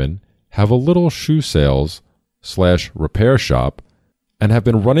old woman have a little shoe sales/repair shop and have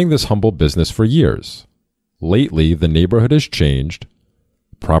been running this humble business for years. Lately, the neighborhood has changed,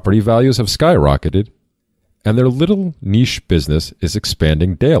 property values have skyrocketed, and their little niche business is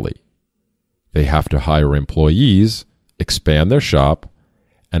expanding daily. They have to hire employees, expand their shop,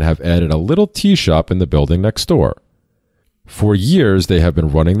 and have added a little tea shop in the building next door. For years, they have been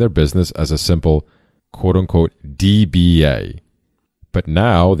running their business as a simple quote-unquote DBA. But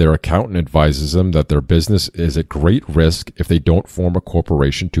now their accountant advises them that their business is at great risk if they don't form a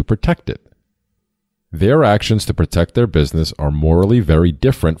corporation to protect it. Their actions to protect their business are morally very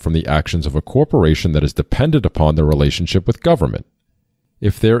different from the actions of a corporation that is dependent upon their relationship with government.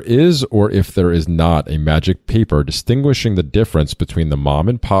 If there is or if there is not a magic paper distinguishing the difference between the mom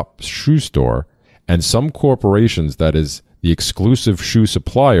and pop shoe store and some corporations that is the exclusive shoe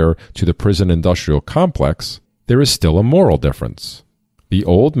supplier to the prison industrial complex, there is still a moral difference. The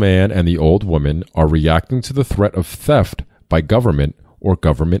old man and the old woman are reacting to the threat of theft by government or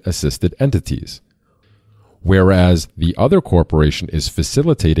government-assisted entities, whereas the other corporation is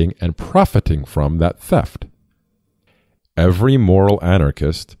facilitating and profiting from that theft. Every moral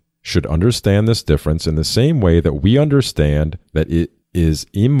anarchist should understand this difference in the same way that we understand that it is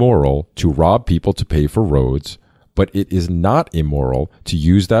immoral to rob people to pay for roads, but it is not immoral to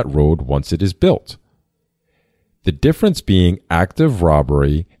use that road once it is built. The difference being active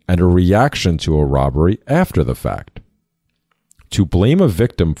robbery and a reaction to a robbery after the fact. To blame a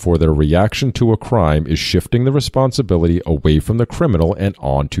victim for their reaction to a crime is shifting the responsibility away from the criminal and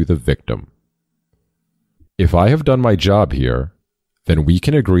onto the victim. If I have done my job here, then we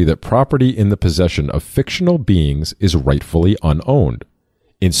can agree that property in the possession of fictional beings is rightfully unowned,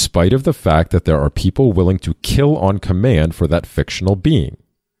 in spite of the fact that there are people willing to kill on command for that fictional being.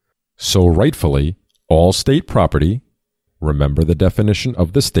 So rightfully, all state property, remember the definition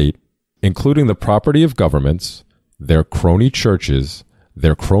of the state, including the property of governments, their crony churches,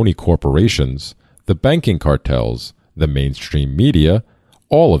 their crony corporations, the banking cartels, the mainstream media,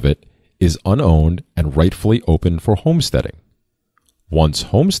 all of it is unowned and rightfully open for homesteading. Once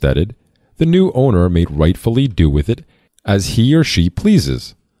homesteaded, the new owner may rightfully do with it as he or she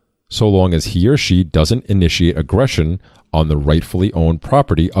pleases, so long as he or she doesn't initiate aggression on the rightfully owned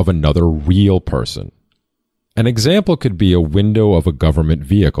property of another real person. An example could be a window of a government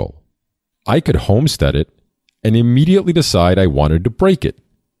vehicle. I could homestead it and immediately decide I wanted to break it.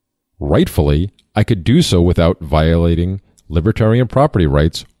 Rightfully, I could do so without violating libertarian property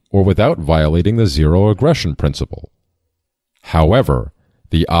rights or without violating the zero aggression principle. However,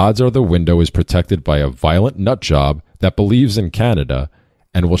 the odds are the window is protected by a violent nutjob that believes in Canada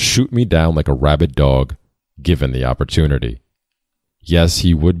and will shoot me down like a rabid dog, given the opportunity. Yes,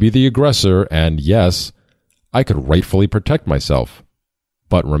 he would be the aggressor, and yes, I could rightfully protect myself.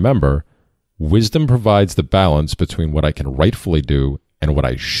 But remember, wisdom provides the balance between what I can rightfully do and what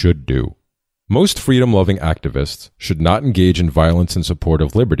I should do. Most freedom-loving activists should not engage in violence in support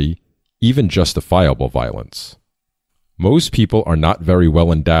of liberty, even justifiable violence. Most people are not very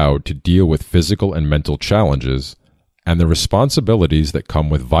well endowed to deal with physical and mental challenges and the responsibilities that come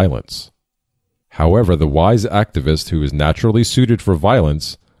with violence. However, the wise activist who is naturally suited for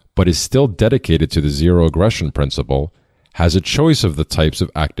violence but is still dedicated to the zero aggression principle has a choice of the types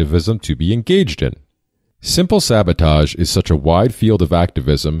of activism to be engaged in. Simple sabotage is such a wide field of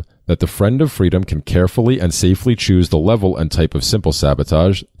activism that the friend of freedom can carefully and safely choose the level and type of simple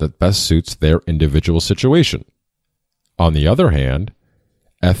sabotage that best suits their individual situation. On the other hand,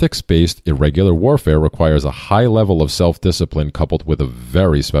 ethics-based irregular warfare requires a high level of self-discipline coupled with a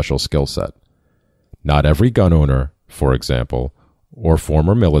very special skill set. Not every gun owner, for example, or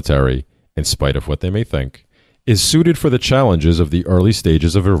former military, in spite of what they may think, is suited for the challenges of the early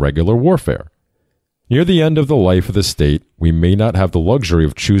stages of irregular warfare. Near the end of the life of the state, we may not have the luxury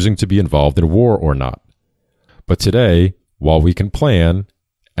of choosing to be involved in war or not. But today, while we can plan,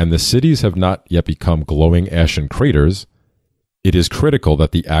 and the cities have not yet become glowing ashen craters, it is critical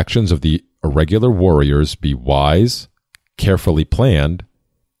that the actions of the irregular warriors be wise, carefully planned,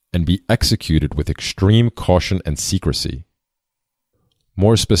 and be executed with extreme caution and secrecy.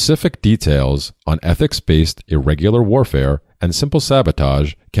 More specific details on ethics-based irregular warfare and simple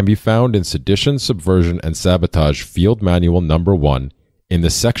sabotage can be found in Sedition, Subversion, and Sabotage Field Manual No. 1 in the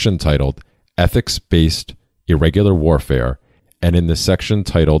section titled Ethics-Based Irregular Warfare and in the section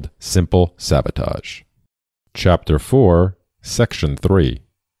titled Simple Sabotage. Chapter 4, Section 3,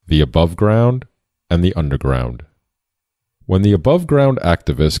 The Above Ground and the Underground. When the above-ground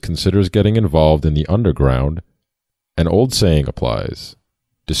activist considers getting involved in the underground, an old saying applies: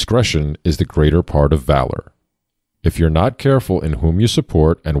 discretion is the greater part of valor. If you're not careful in whom you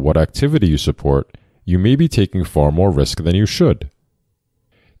support and what activity you support, you may be taking far more risk than you should.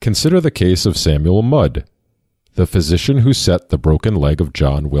 Consider the case of Samuel Mudd, the physician who set the broken leg of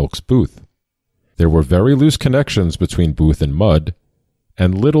John Wilkes Booth. There were very loose connections between Booth and Mudd,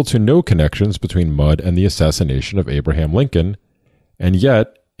 and little to no connections between Mudd and the assassination of Abraham Lincoln, and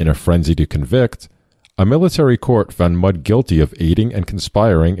yet, in a frenzy to convict, a military court found Mudd guilty of aiding and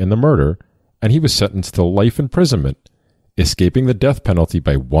conspiring in the murder, and he was sentenced to life imprisonment, escaping the death penalty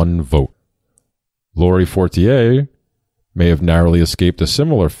by 1 vote. Laurie Fortier may have narrowly escaped a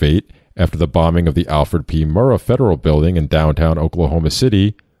similar fate after the bombing of the Alfred P. Murrah Federal Building in downtown Oklahoma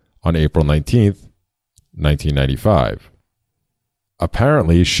City on April 19, 1995.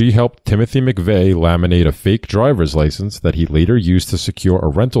 Apparently, she helped Timothy McVeigh laminate a fake driver's license that he later used to secure a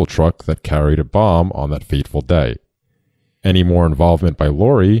rental truck that carried a bomb on that fateful day. Any more involvement by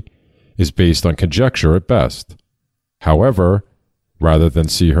Laurie is based on conjecture at best. However, rather than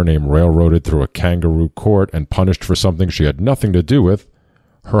see her name railroaded through a kangaroo court and punished for something she had nothing to do with,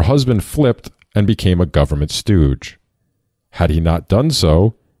 her husband flipped and became a government stooge. Had he not done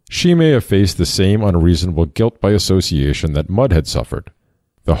so, she may have faced the same unreasonable guilt by association that Mudd had suffered.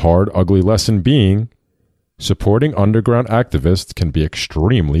 The hard, ugly lesson being, supporting underground activists can be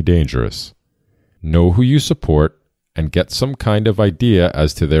extremely dangerous. Know who you support and get some kind of idea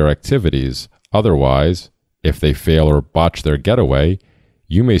as to their activities. Otherwise, if they fail or botch their getaway,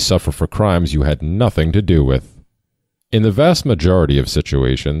 you may suffer for crimes you had nothing to do with. In the vast majority of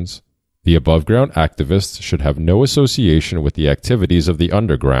situations, the above-ground activists should have no association with the activities of the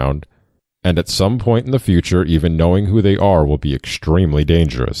underground, and at some point in the future, even knowing who they are will be extremely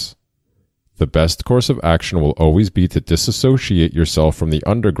dangerous. The best course of action will always be to disassociate yourself from the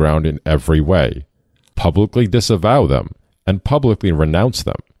underground in every way, publicly disavow them, and publicly renounce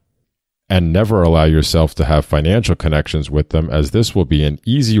them, and never allow yourself to have financial connections with them, as this will be an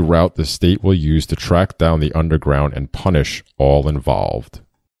easy route the state will use to track down the underground and punish all involved.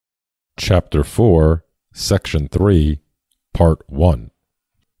 Chapter 4, Section 3, Part 1.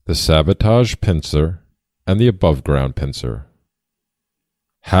 The Sabotage Pincer and the Above-Ground Pincer.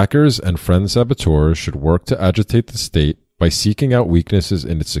 Hackers and friend saboteurs should work to agitate the state by seeking out weaknesses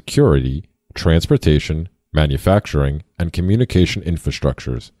in its security, transportation, manufacturing, and communication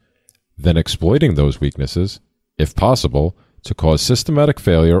infrastructures, then exploiting those weaknesses, if possible, to cause systematic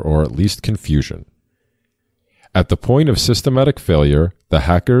failure or at least confusion. At the point of systematic failure, the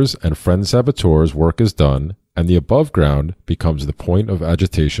hackers and friend saboteurs' work is done, and the above ground becomes the point of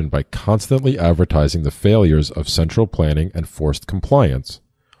agitation by constantly advertising the failures of central planning and forced compliance,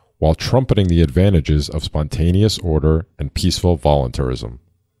 while trumpeting the advantages of spontaneous order and peaceful voluntarism.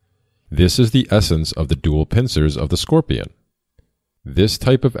 This is the essence of the dual pincers of the Scorpion. This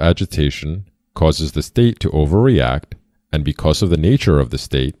type of agitation causes the state to overreact, and because of the nature of the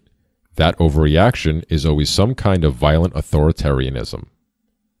state, that overreaction is always some kind of violent authoritarianism.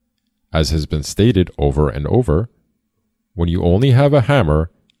 As has been stated over and over, when you only have a hammer,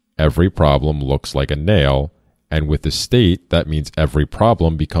 every problem looks like a nail, and with the state, that means every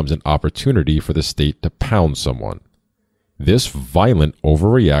problem becomes an opportunity for the state to pound someone. This violent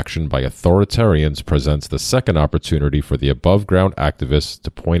overreaction by authoritarians presents the second opportunity for the above-ground activists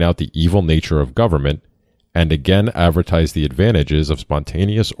to point out the evil nature of government and again advertise the advantages of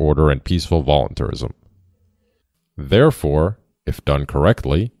spontaneous order and peaceful voluntarism. Therefore, if done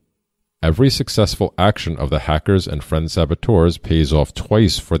correctly, every successful action of the hackers and friend saboteurs pays off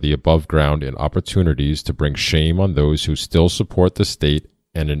twice for the above ground in opportunities to bring shame on those who still support the state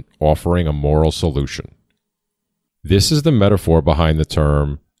and in offering a moral solution. This is the metaphor behind the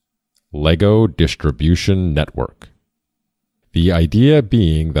term Lego distribution network. The idea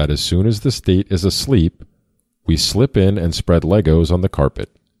being that as soon as the state is asleep, we slip in and spread Legos on the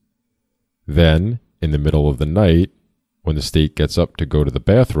carpet. Then, in the middle of the night, when the state gets up to go to the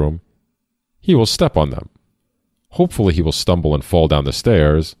bathroom, he will step on them. Hopefully he will stumble and fall down the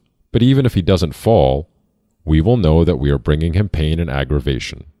stairs, but even if he doesn't fall, we will know that we are bringing him pain and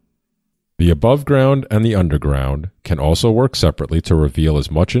aggravation. The above ground and the underground can also work separately to reveal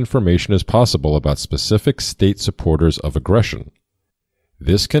as much information as possible about specific state supporters of aggression.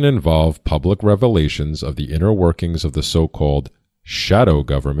 This can involve public revelations of the inner workings of the so-called shadow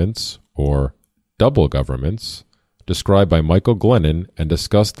governments or double governments described by Michael Glennon and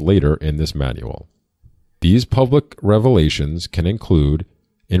discussed later in this manual. These public revelations can include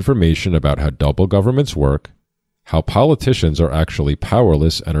information about how double governments work, how politicians are actually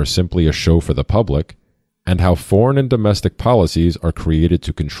powerless and are simply a show for the public, and how foreign and domestic policies are created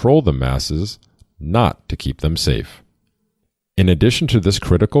to control the masses, not to keep them safe. In addition to this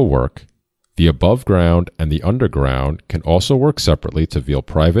critical work, the above ground and the underground can also work separately to reveal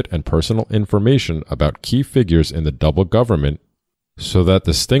private and personal information about key figures in the double government so that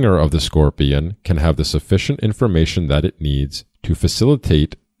the stinger of the scorpion can have the sufficient information that it needs to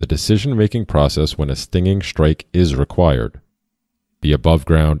facilitate the decision-making process when a stinging strike is required. The above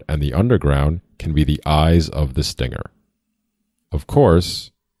ground and the underground can be the eyes of the stinger. Of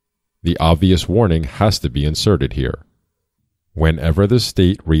course, the obvious warning has to be inserted here. Whenever the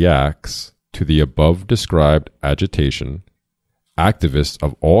state reacts to the above-described agitation, activists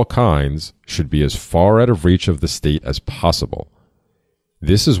of all kinds should be as far out of reach of the state as possible.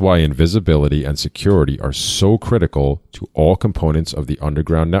 This is why invisibility and security are so critical to all components of the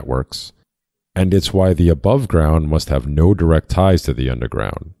underground networks, and it's why the above ground must have no direct ties to the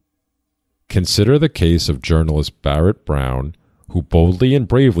underground. Consider the case of journalist Barrett Brown, who boldly and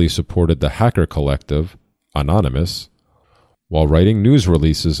bravely supported the hacker collective, Anonymous, while writing news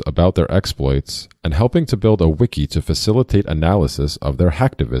releases about their exploits and helping to build a wiki to facilitate analysis of their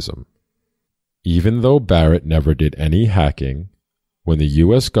hacktivism. Even though Barrett never did any hacking, when the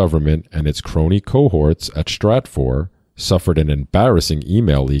U.S. government and its crony cohorts at Stratfor suffered an embarrassing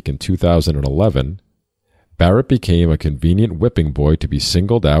email leak in 2011, Barrett became a convenient whipping boy to be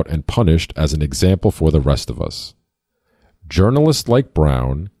singled out and punished as an example for the rest of us. Journalists like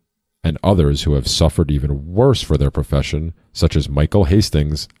Brown, and others who have suffered even worse for their profession, such as Michael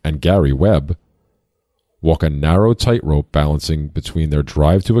Hastings and Gary Webb, walk a narrow tightrope balancing between their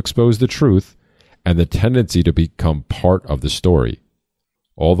drive to expose the truth and the tendency to become part of the story,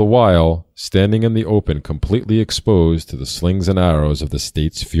 all the while standing in the open completely exposed to the slings and arrows of the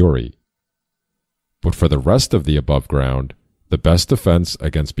state's fury. But for the rest of the above ground, the best defense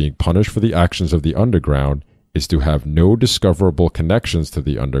against being punished for the actions of the underground is to have no discoverable connections to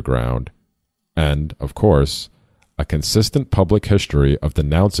the underground, and, of course, a consistent public history of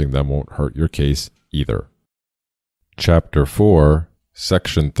denouncing them won't hurt your case either. Chapter 4,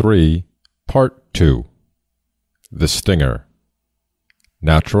 Section 3, Part 2. The Stinger.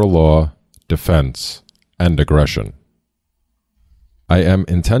 Natural Law, Defense, and Aggression. I am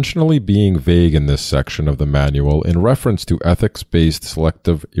intentionally being vague in this section of the manual in reference to ethics-based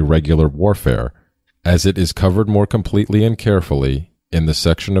selective irregular warfare, as it is covered more completely and carefully in the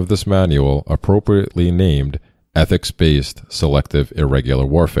section of this manual appropriately named Ethics-Based Selective Irregular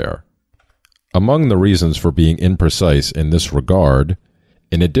Warfare. Among the reasons for being imprecise in this regard,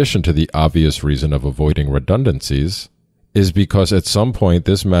 in addition to the obvious reason of avoiding redundancies, is because at some point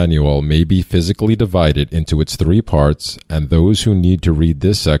this manual may be physically divided into its 3 parts, and those who need to read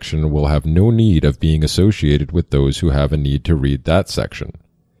this section will have no need of being associated with those who have a need to read that section.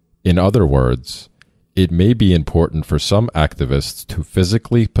 In other words, it may be important for some activists to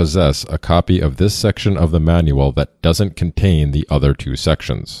physically possess a copy of this section of the manual that doesn't contain the other 2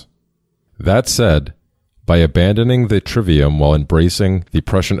 sections. That said, by abandoning the trivium while embracing the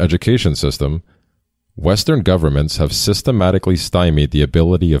Prussian education system, Western governments have systematically stymied the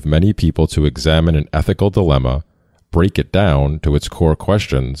ability of many people to examine an ethical dilemma, break it down to its core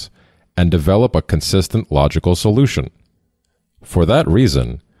questions, and develop a consistent logical solution. For that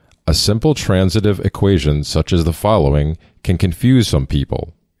reason, a simple transitive equation such as the following can confuse some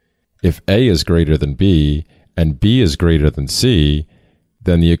people. If A is greater than B and B is greater than C,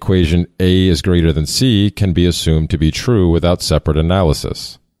 then the equation A is greater than C can be assumed to be true without separate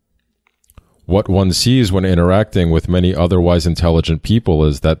analysis. What one sees when interacting with many otherwise intelligent people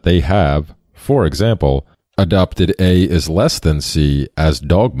is that they have, for example, adopted A is less than C as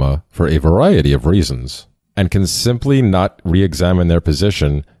dogma for a variety of reasons, and can simply not re-examine their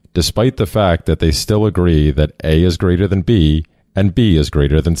position despite the fact that they still agree that A is greater than B and B is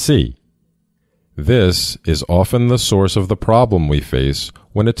greater than C. This is often the source of the problem we face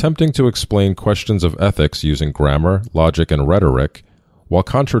when attempting to explain questions of ethics using grammar, logic, and rhetoric while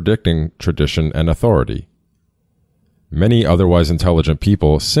contradicting tradition and authority. Many otherwise intelligent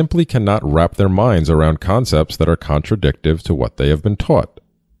people simply cannot wrap their minds around concepts that are contradictory to what they have been taught.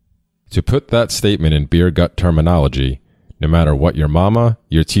 To put that statement in beer gut terminology, no matter what your mama,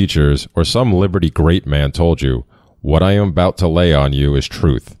 your teachers, or some liberty great man told you, what I am about to lay on you is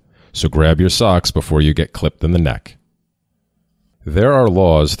truth, so grab your socks before you get clipped in the neck. There are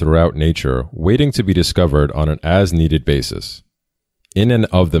laws throughout nature waiting to be discovered on an as-needed basis. In and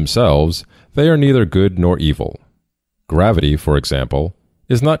of themselves, they are neither good nor evil. Gravity, for example,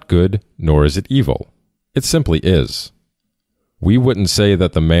 is not good nor is it evil. It simply is. We wouldn't say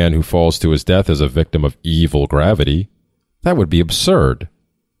that the man who falls to his death is a victim of evil gravity. That would be absurd.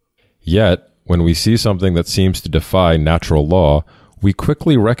 Yet, when we see something that seems to defy natural law, we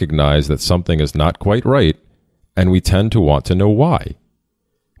quickly recognize that something is not quite right, and we tend to want to know why.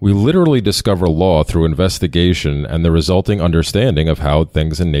 We literally discover law through investigation and the resulting understanding of how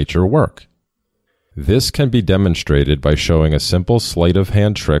things in nature work. This can be demonstrated by showing a simple sleight of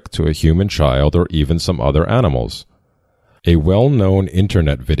hand trick to a human child or even some other animals. A well-known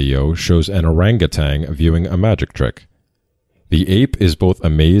internet video shows an orangutan viewing a magic trick. The ape is both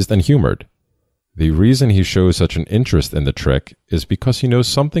amazed and humored. The reason he shows such an interest in the trick is because he knows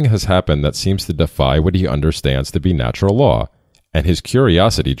something has happened that seems to defy what he understands to be natural law, and his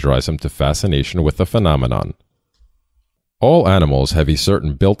curiosity drives him to fascination with the phenomenon. All animals have a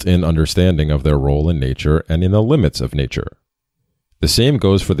certain built-in understanding of their role in nature and in the limits of nature. The same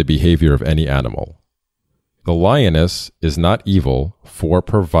goes for the behavior of any animal. The lioness is not evil for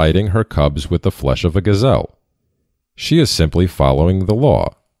providing her cubs with the flesh of a gazelle. She is simply following the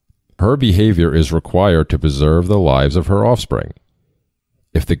law. Her behavior is required to preserve the lives of her offspring.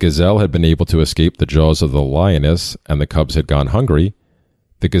 If the gazelle had been able to escape the jaws of the lioness and the cubs had gone hungry,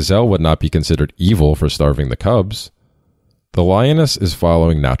 the gazelle would not be considered evil for starving the cubs. The lioness is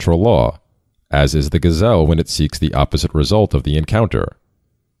following natural law, as is the gazelle when it seeks the opposite result of the encounter.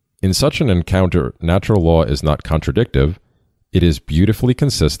 In such an encounter, natural law is not contradictive, it is beautifully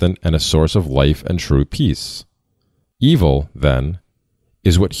consistent and a source of life and true peace. Evil, then,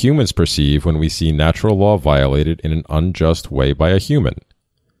 is what humans perceive when we see natural law violated in an unjust way by a human.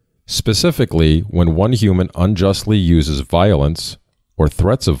 Specifically, when one human unjustly uses violence or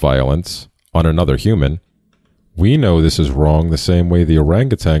threats of violence on another human, we know this is wrong the same way the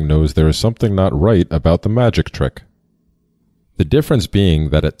orangutan knows there is something not right about the magic trick. The difference being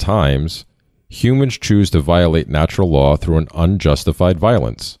that at times, humans choose to violate natural law through an unjustified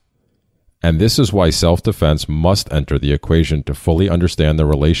violence. And this is why self-defense must enter the equation to fully understand the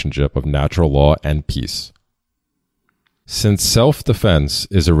relationship of natural law and peace. Since self-defense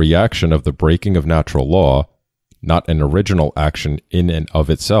is a reaction of the breaking of natural law, not an original action in and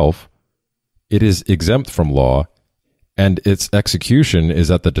of itself, it is exempt from law, and its execution is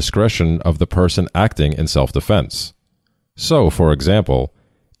at the discretion of the person acting in self-defense. So, for example,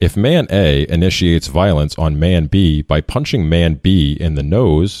 if man A initiates violence on man B by punching man B in the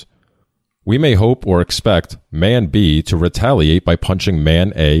nose, we may hope or expect man B to retaliate by punching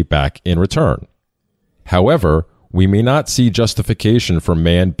man A back in return. However, we may not see justification for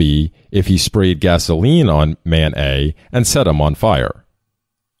man B if he sprayed gasoline on man A and set him on fire.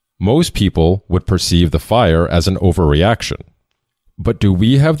 Most people would perceive the fire as an overreaction. But do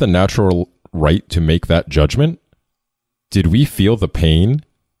we have the natural right to make that judgment? Did we feel the pain,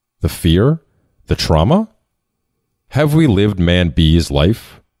 the fear, the trauma? Have we lived man B's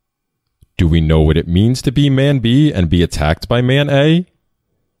life? Do we know what it means to be man B and be attacked by man A?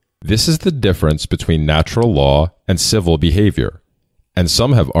 This is the difference between natural law and civil behavior, and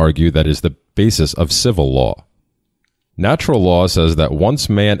some have argued that is the basis of civil law. Natural law says that once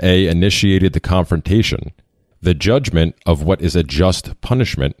man A initiated the confrontation, the judgment of what is a just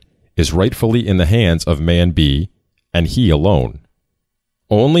punishment is rightfully in the hands of man B, and he alone.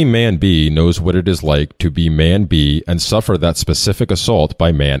 Only man B knows what it is like to be man B and suffer that specific assault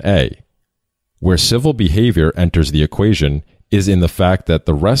by man A. Where civil behavior enters the equation is in the fact that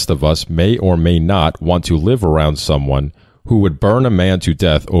the rest of us may or may not want to live around someone who would burn a man to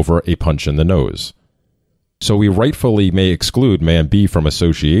death over a punch in the nose. So we rightfully may exclude man B from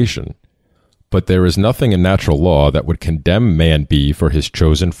association, but there is nothing in natural law that would condemn man B for his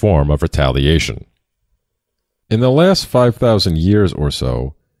chosen form of retaliation. In the last 5,000 years or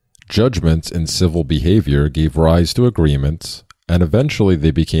so, judgments in civil behavior gave rise to agreements, and eventually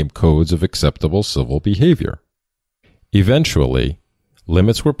they became codes of acceptable civil behavior. Eventually,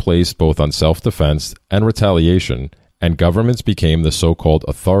 limits were placed both on self-defense and retaliation, and governments became the so-called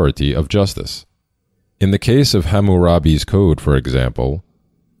authority of justice. In the case of Hammurabi's Code, for example,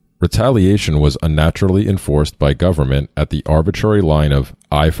 retaliation was unnaturally enforced by government at the arbitrary line of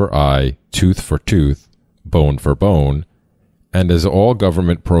eye for eye, tooth for tooth, bone for bone, and as all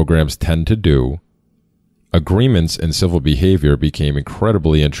government programs tend to do, agreements in civil behavior became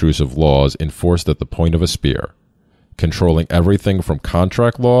incredibly intrusive laws enforced at the point of a spear, controlling everything from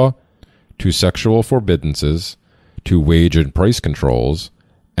contract law to sexual forbiddances to wage and price controls,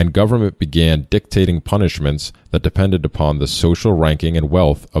 and government began dictating punishments that depended upon the social ranking and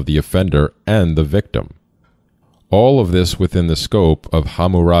wealth of the offender and the victim. All of this within the scope of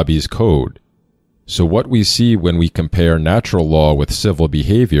Hammurabi's Code. So what we see when we compare natural law with civil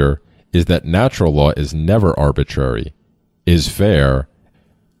behavior is that natural law is never arbitrary, is fair,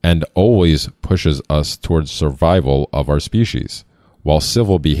 and always pushes us towards survival of our species, while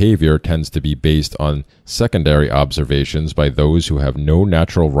civil behavior tends to be based on secondary observations by those who have no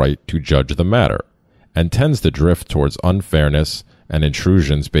natural right to judge the matter, and tends to drift towards unfairness and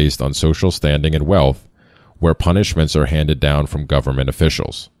intrusions based on social standing and wealth, where punishments are handed down from government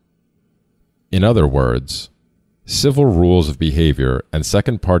officials. In other words, civil rules of behavior and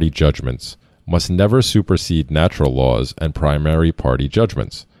second-party judgments must never supersede natural laws and primary party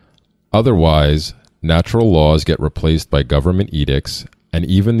judgments. Otherwise, natural laws get replaced by government edicts, and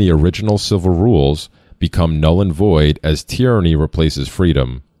even the original civil rules become null and void as tyranny replaces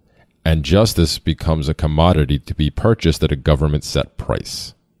freedom, and justice becomes a commodity to be purchased at a government-set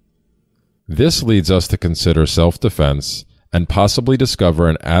price. This leads us to consider self-defense and possibly discover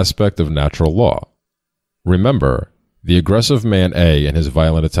an aspect of natural law. Remember, the aggressive man A and his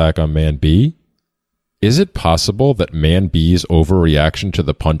violent attack on man B? Is it possible that man B's overreaction to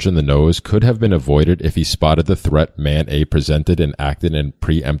the punch in the nose could have been avoided if he spotted the threat man A presented and acted in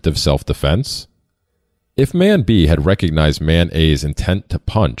preemptive self-defense? If man B had recognized man A's intent to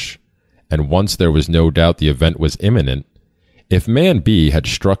punch, and once there was no doubt the event was imminent, if man B had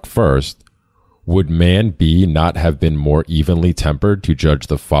struck first, would man B not have been more evenly tempered to judge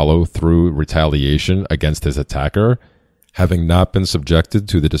the follow-through retaliation against his attacker, having not been subjected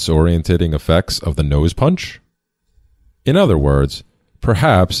to the disorientating effects of the nose punch? In other words,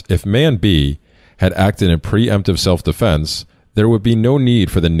 perhaps if man B had acted in preemptive self-defense, there would be no need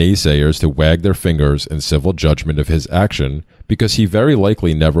for the naysayers to wag their fingers in civil judgment of his action, because he very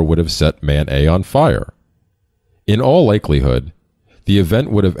likely never would have set man A on fire. In all likelihood, the event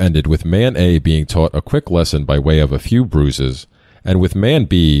would have ended with man A being taught a quick lesson by way of a few bruises, and with man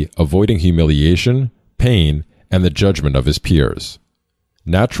B avoiding humiliation, pain, and the judgment of his peers.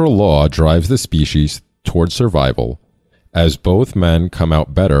 Natural law drives the species toward survival, as both men come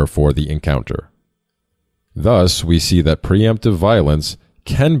out better for the encounter. Thus, we see that preemptive violence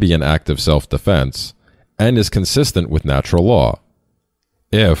can be an act of self-defense and is consistent with natural law.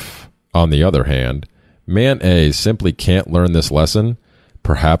 If, on the other hand, man A simply can't learn this lesson,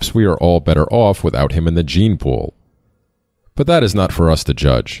 perhaps we are all better off without him in the gene pool. But that is not for us to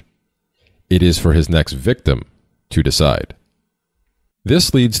judge. It is for his next victim to decide.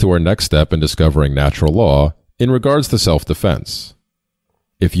 This leads to our next step in discovering natural law in regards to self-defense.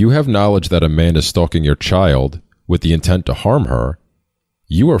 If you have knowledge that a man is stalking your child with the intent to harm her,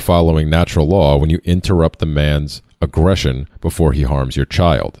 you are following natural law when you interrupt the man's aggression before he harms your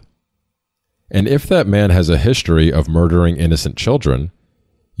child. And if that man has a history of murdering innocent children,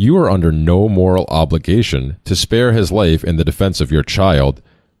 you are under no moral obligation to spare his life in the defense of your child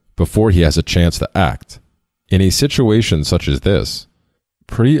before he has a chance to act. In a situation such as this,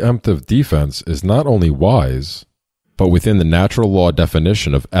 preemptive defense is not only wise, but within the natural law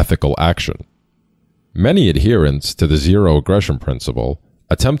definition of ethical action. Many adherents to the zero aggression principle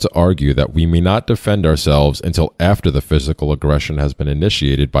attempt to argue that we may not defend ourselves until after the physical aggression has been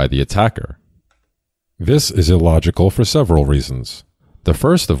initiated by the attacker. This is illogical for several reasons. The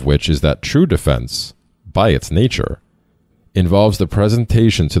first of which is that true defense, by its nature, involves the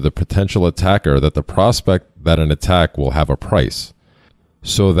presentation to the potential attacker that the prospect that an attack will have a price,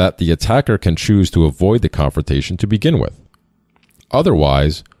 so that the attacker can choose to avoid the confrontation to begin with.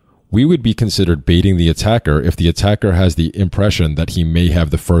 Otherwise, we would be considered baiting the attacker if the attacker has the impression that he may have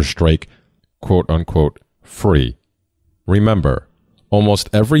the first strike, quote-unquote, free. Remember, almost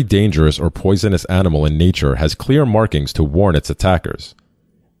every dangerous or poisonous animal in nature has clear markings to warn its attackers.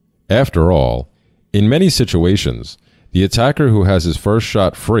 After all, in many situations, the attacker who has his first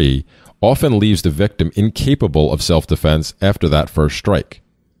shot free often leaves the victim incapable of self-defense after that first strike.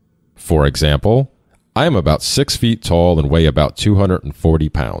 For example, I am about 6 feet tall and weigh about 240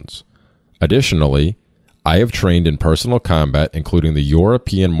 pounds. Additionally, I have trained in personal combat, including the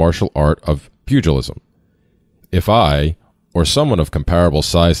European martial art of pugilism. If I, or someone of comparable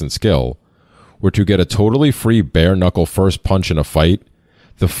size and skill, were to get a totally free bare-knuckle first punch in a fight,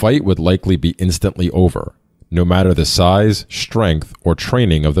 the fight would likely be instantly over, no matter the size, strength, or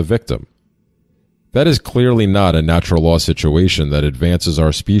training of the victim. That is clearly not a natural law situation that advances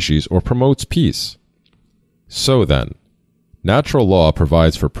our species or promotes peace. So then, natural law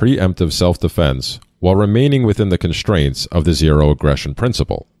provides for preemptive self-defense while remaining within the constraints of the zero aggression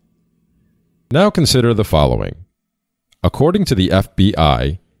principle. Now consider the following. According to the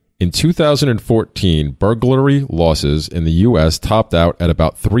FBI, in 2014, burglary losses in the U.S. topped out at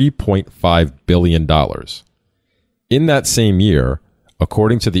about $3.5 billion. In that same year,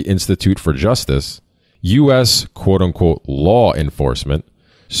 according to the Institute for Justice, U.S. quote-unquote law enforcement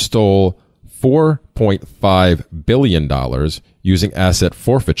stole $4.5 billion using asset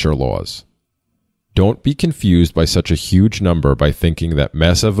forfeiture laws. Don't be confused by such a huge number by thinking that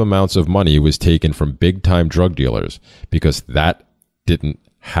massive amounts of money was taken from big-time drug dealers, because that didn't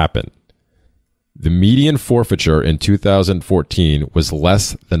happen. The median forfeiture in 2014 was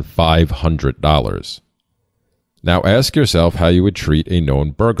less than $500. Now ask yourself how you would treat a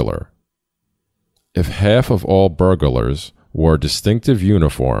known burglar. If half of all burglars wore distinctive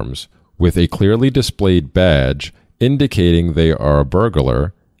uniforms with a clearly displayed badge indicating they are a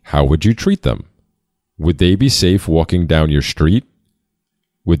burglar, how would you treat them? Would they be safe walking down your street?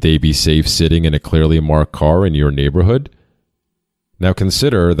 Would they be safe sitting in a clearly marked car in your neighborhood? Now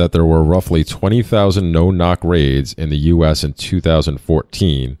consider that there were roughly 20,000 no-knock raids in the U.S. in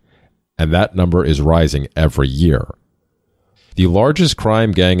 2014, and that number is rising every year. The largest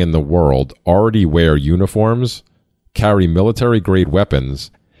crime gang in the world already wear uniforms, carry military-grade weapons,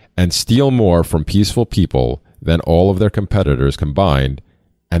 and steal more from peaceful people than all of their competitors combined,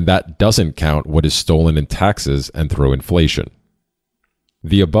 and that doesn't count what is stolen in taxes and through inflation.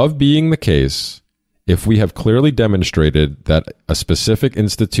 The above being the case, if we have clearly demonstrated that a specific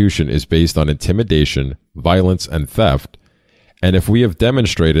institution is based on intimidation, violence, and theft, and if we have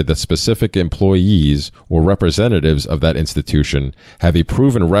demonstrated that specific employees or representatives of that institution have a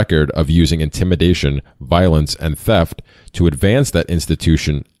proven record of using intimidation, violence, and theft to advance that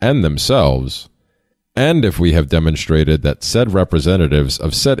institution and themselves, and if we have demonstrated that said representatives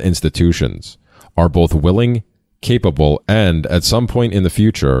of said institutions are both willing, capable, and, at some point in the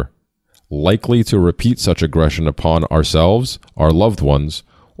future, likely to repeat such aggression upon ourselves, our loved ones,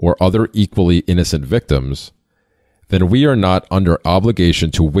 or other equally innocent victims, then we are not under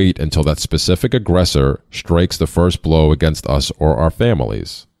obligation to wait until that specific aggressor strikes the first blow against us or our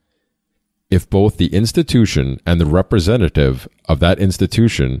families. If both the institution and the representative of that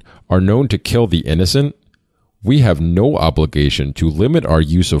institution are known to kill the innocent, we have no obligation to limit our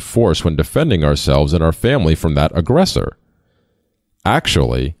use of force when defending ourselves and our family from that aggressor.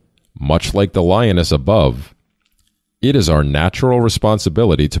 Actually, much like the lioness above, it is our natural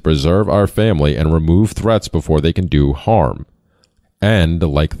responsibility to preserve our family and remove threats before they can do harm. And,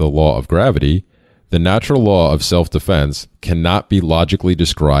 like the law of gravity, the natural law of self-defense cannot be logically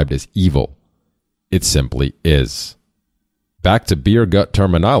described as evil. It simply is. Back to beer gut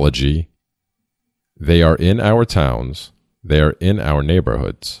terminology, they are in our towns, they are in our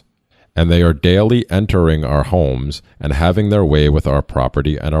neighborhoods, and they are daily entering our homes and having their way with our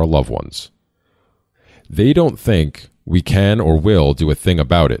property and our loved ones. They don't think we can or will do a thing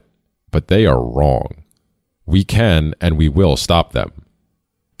about it, but they are wrong. We can and we will stop them,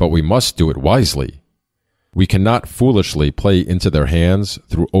 but we must do it wisely. We cannot foolishly play into their hands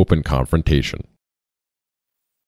through open confrontation.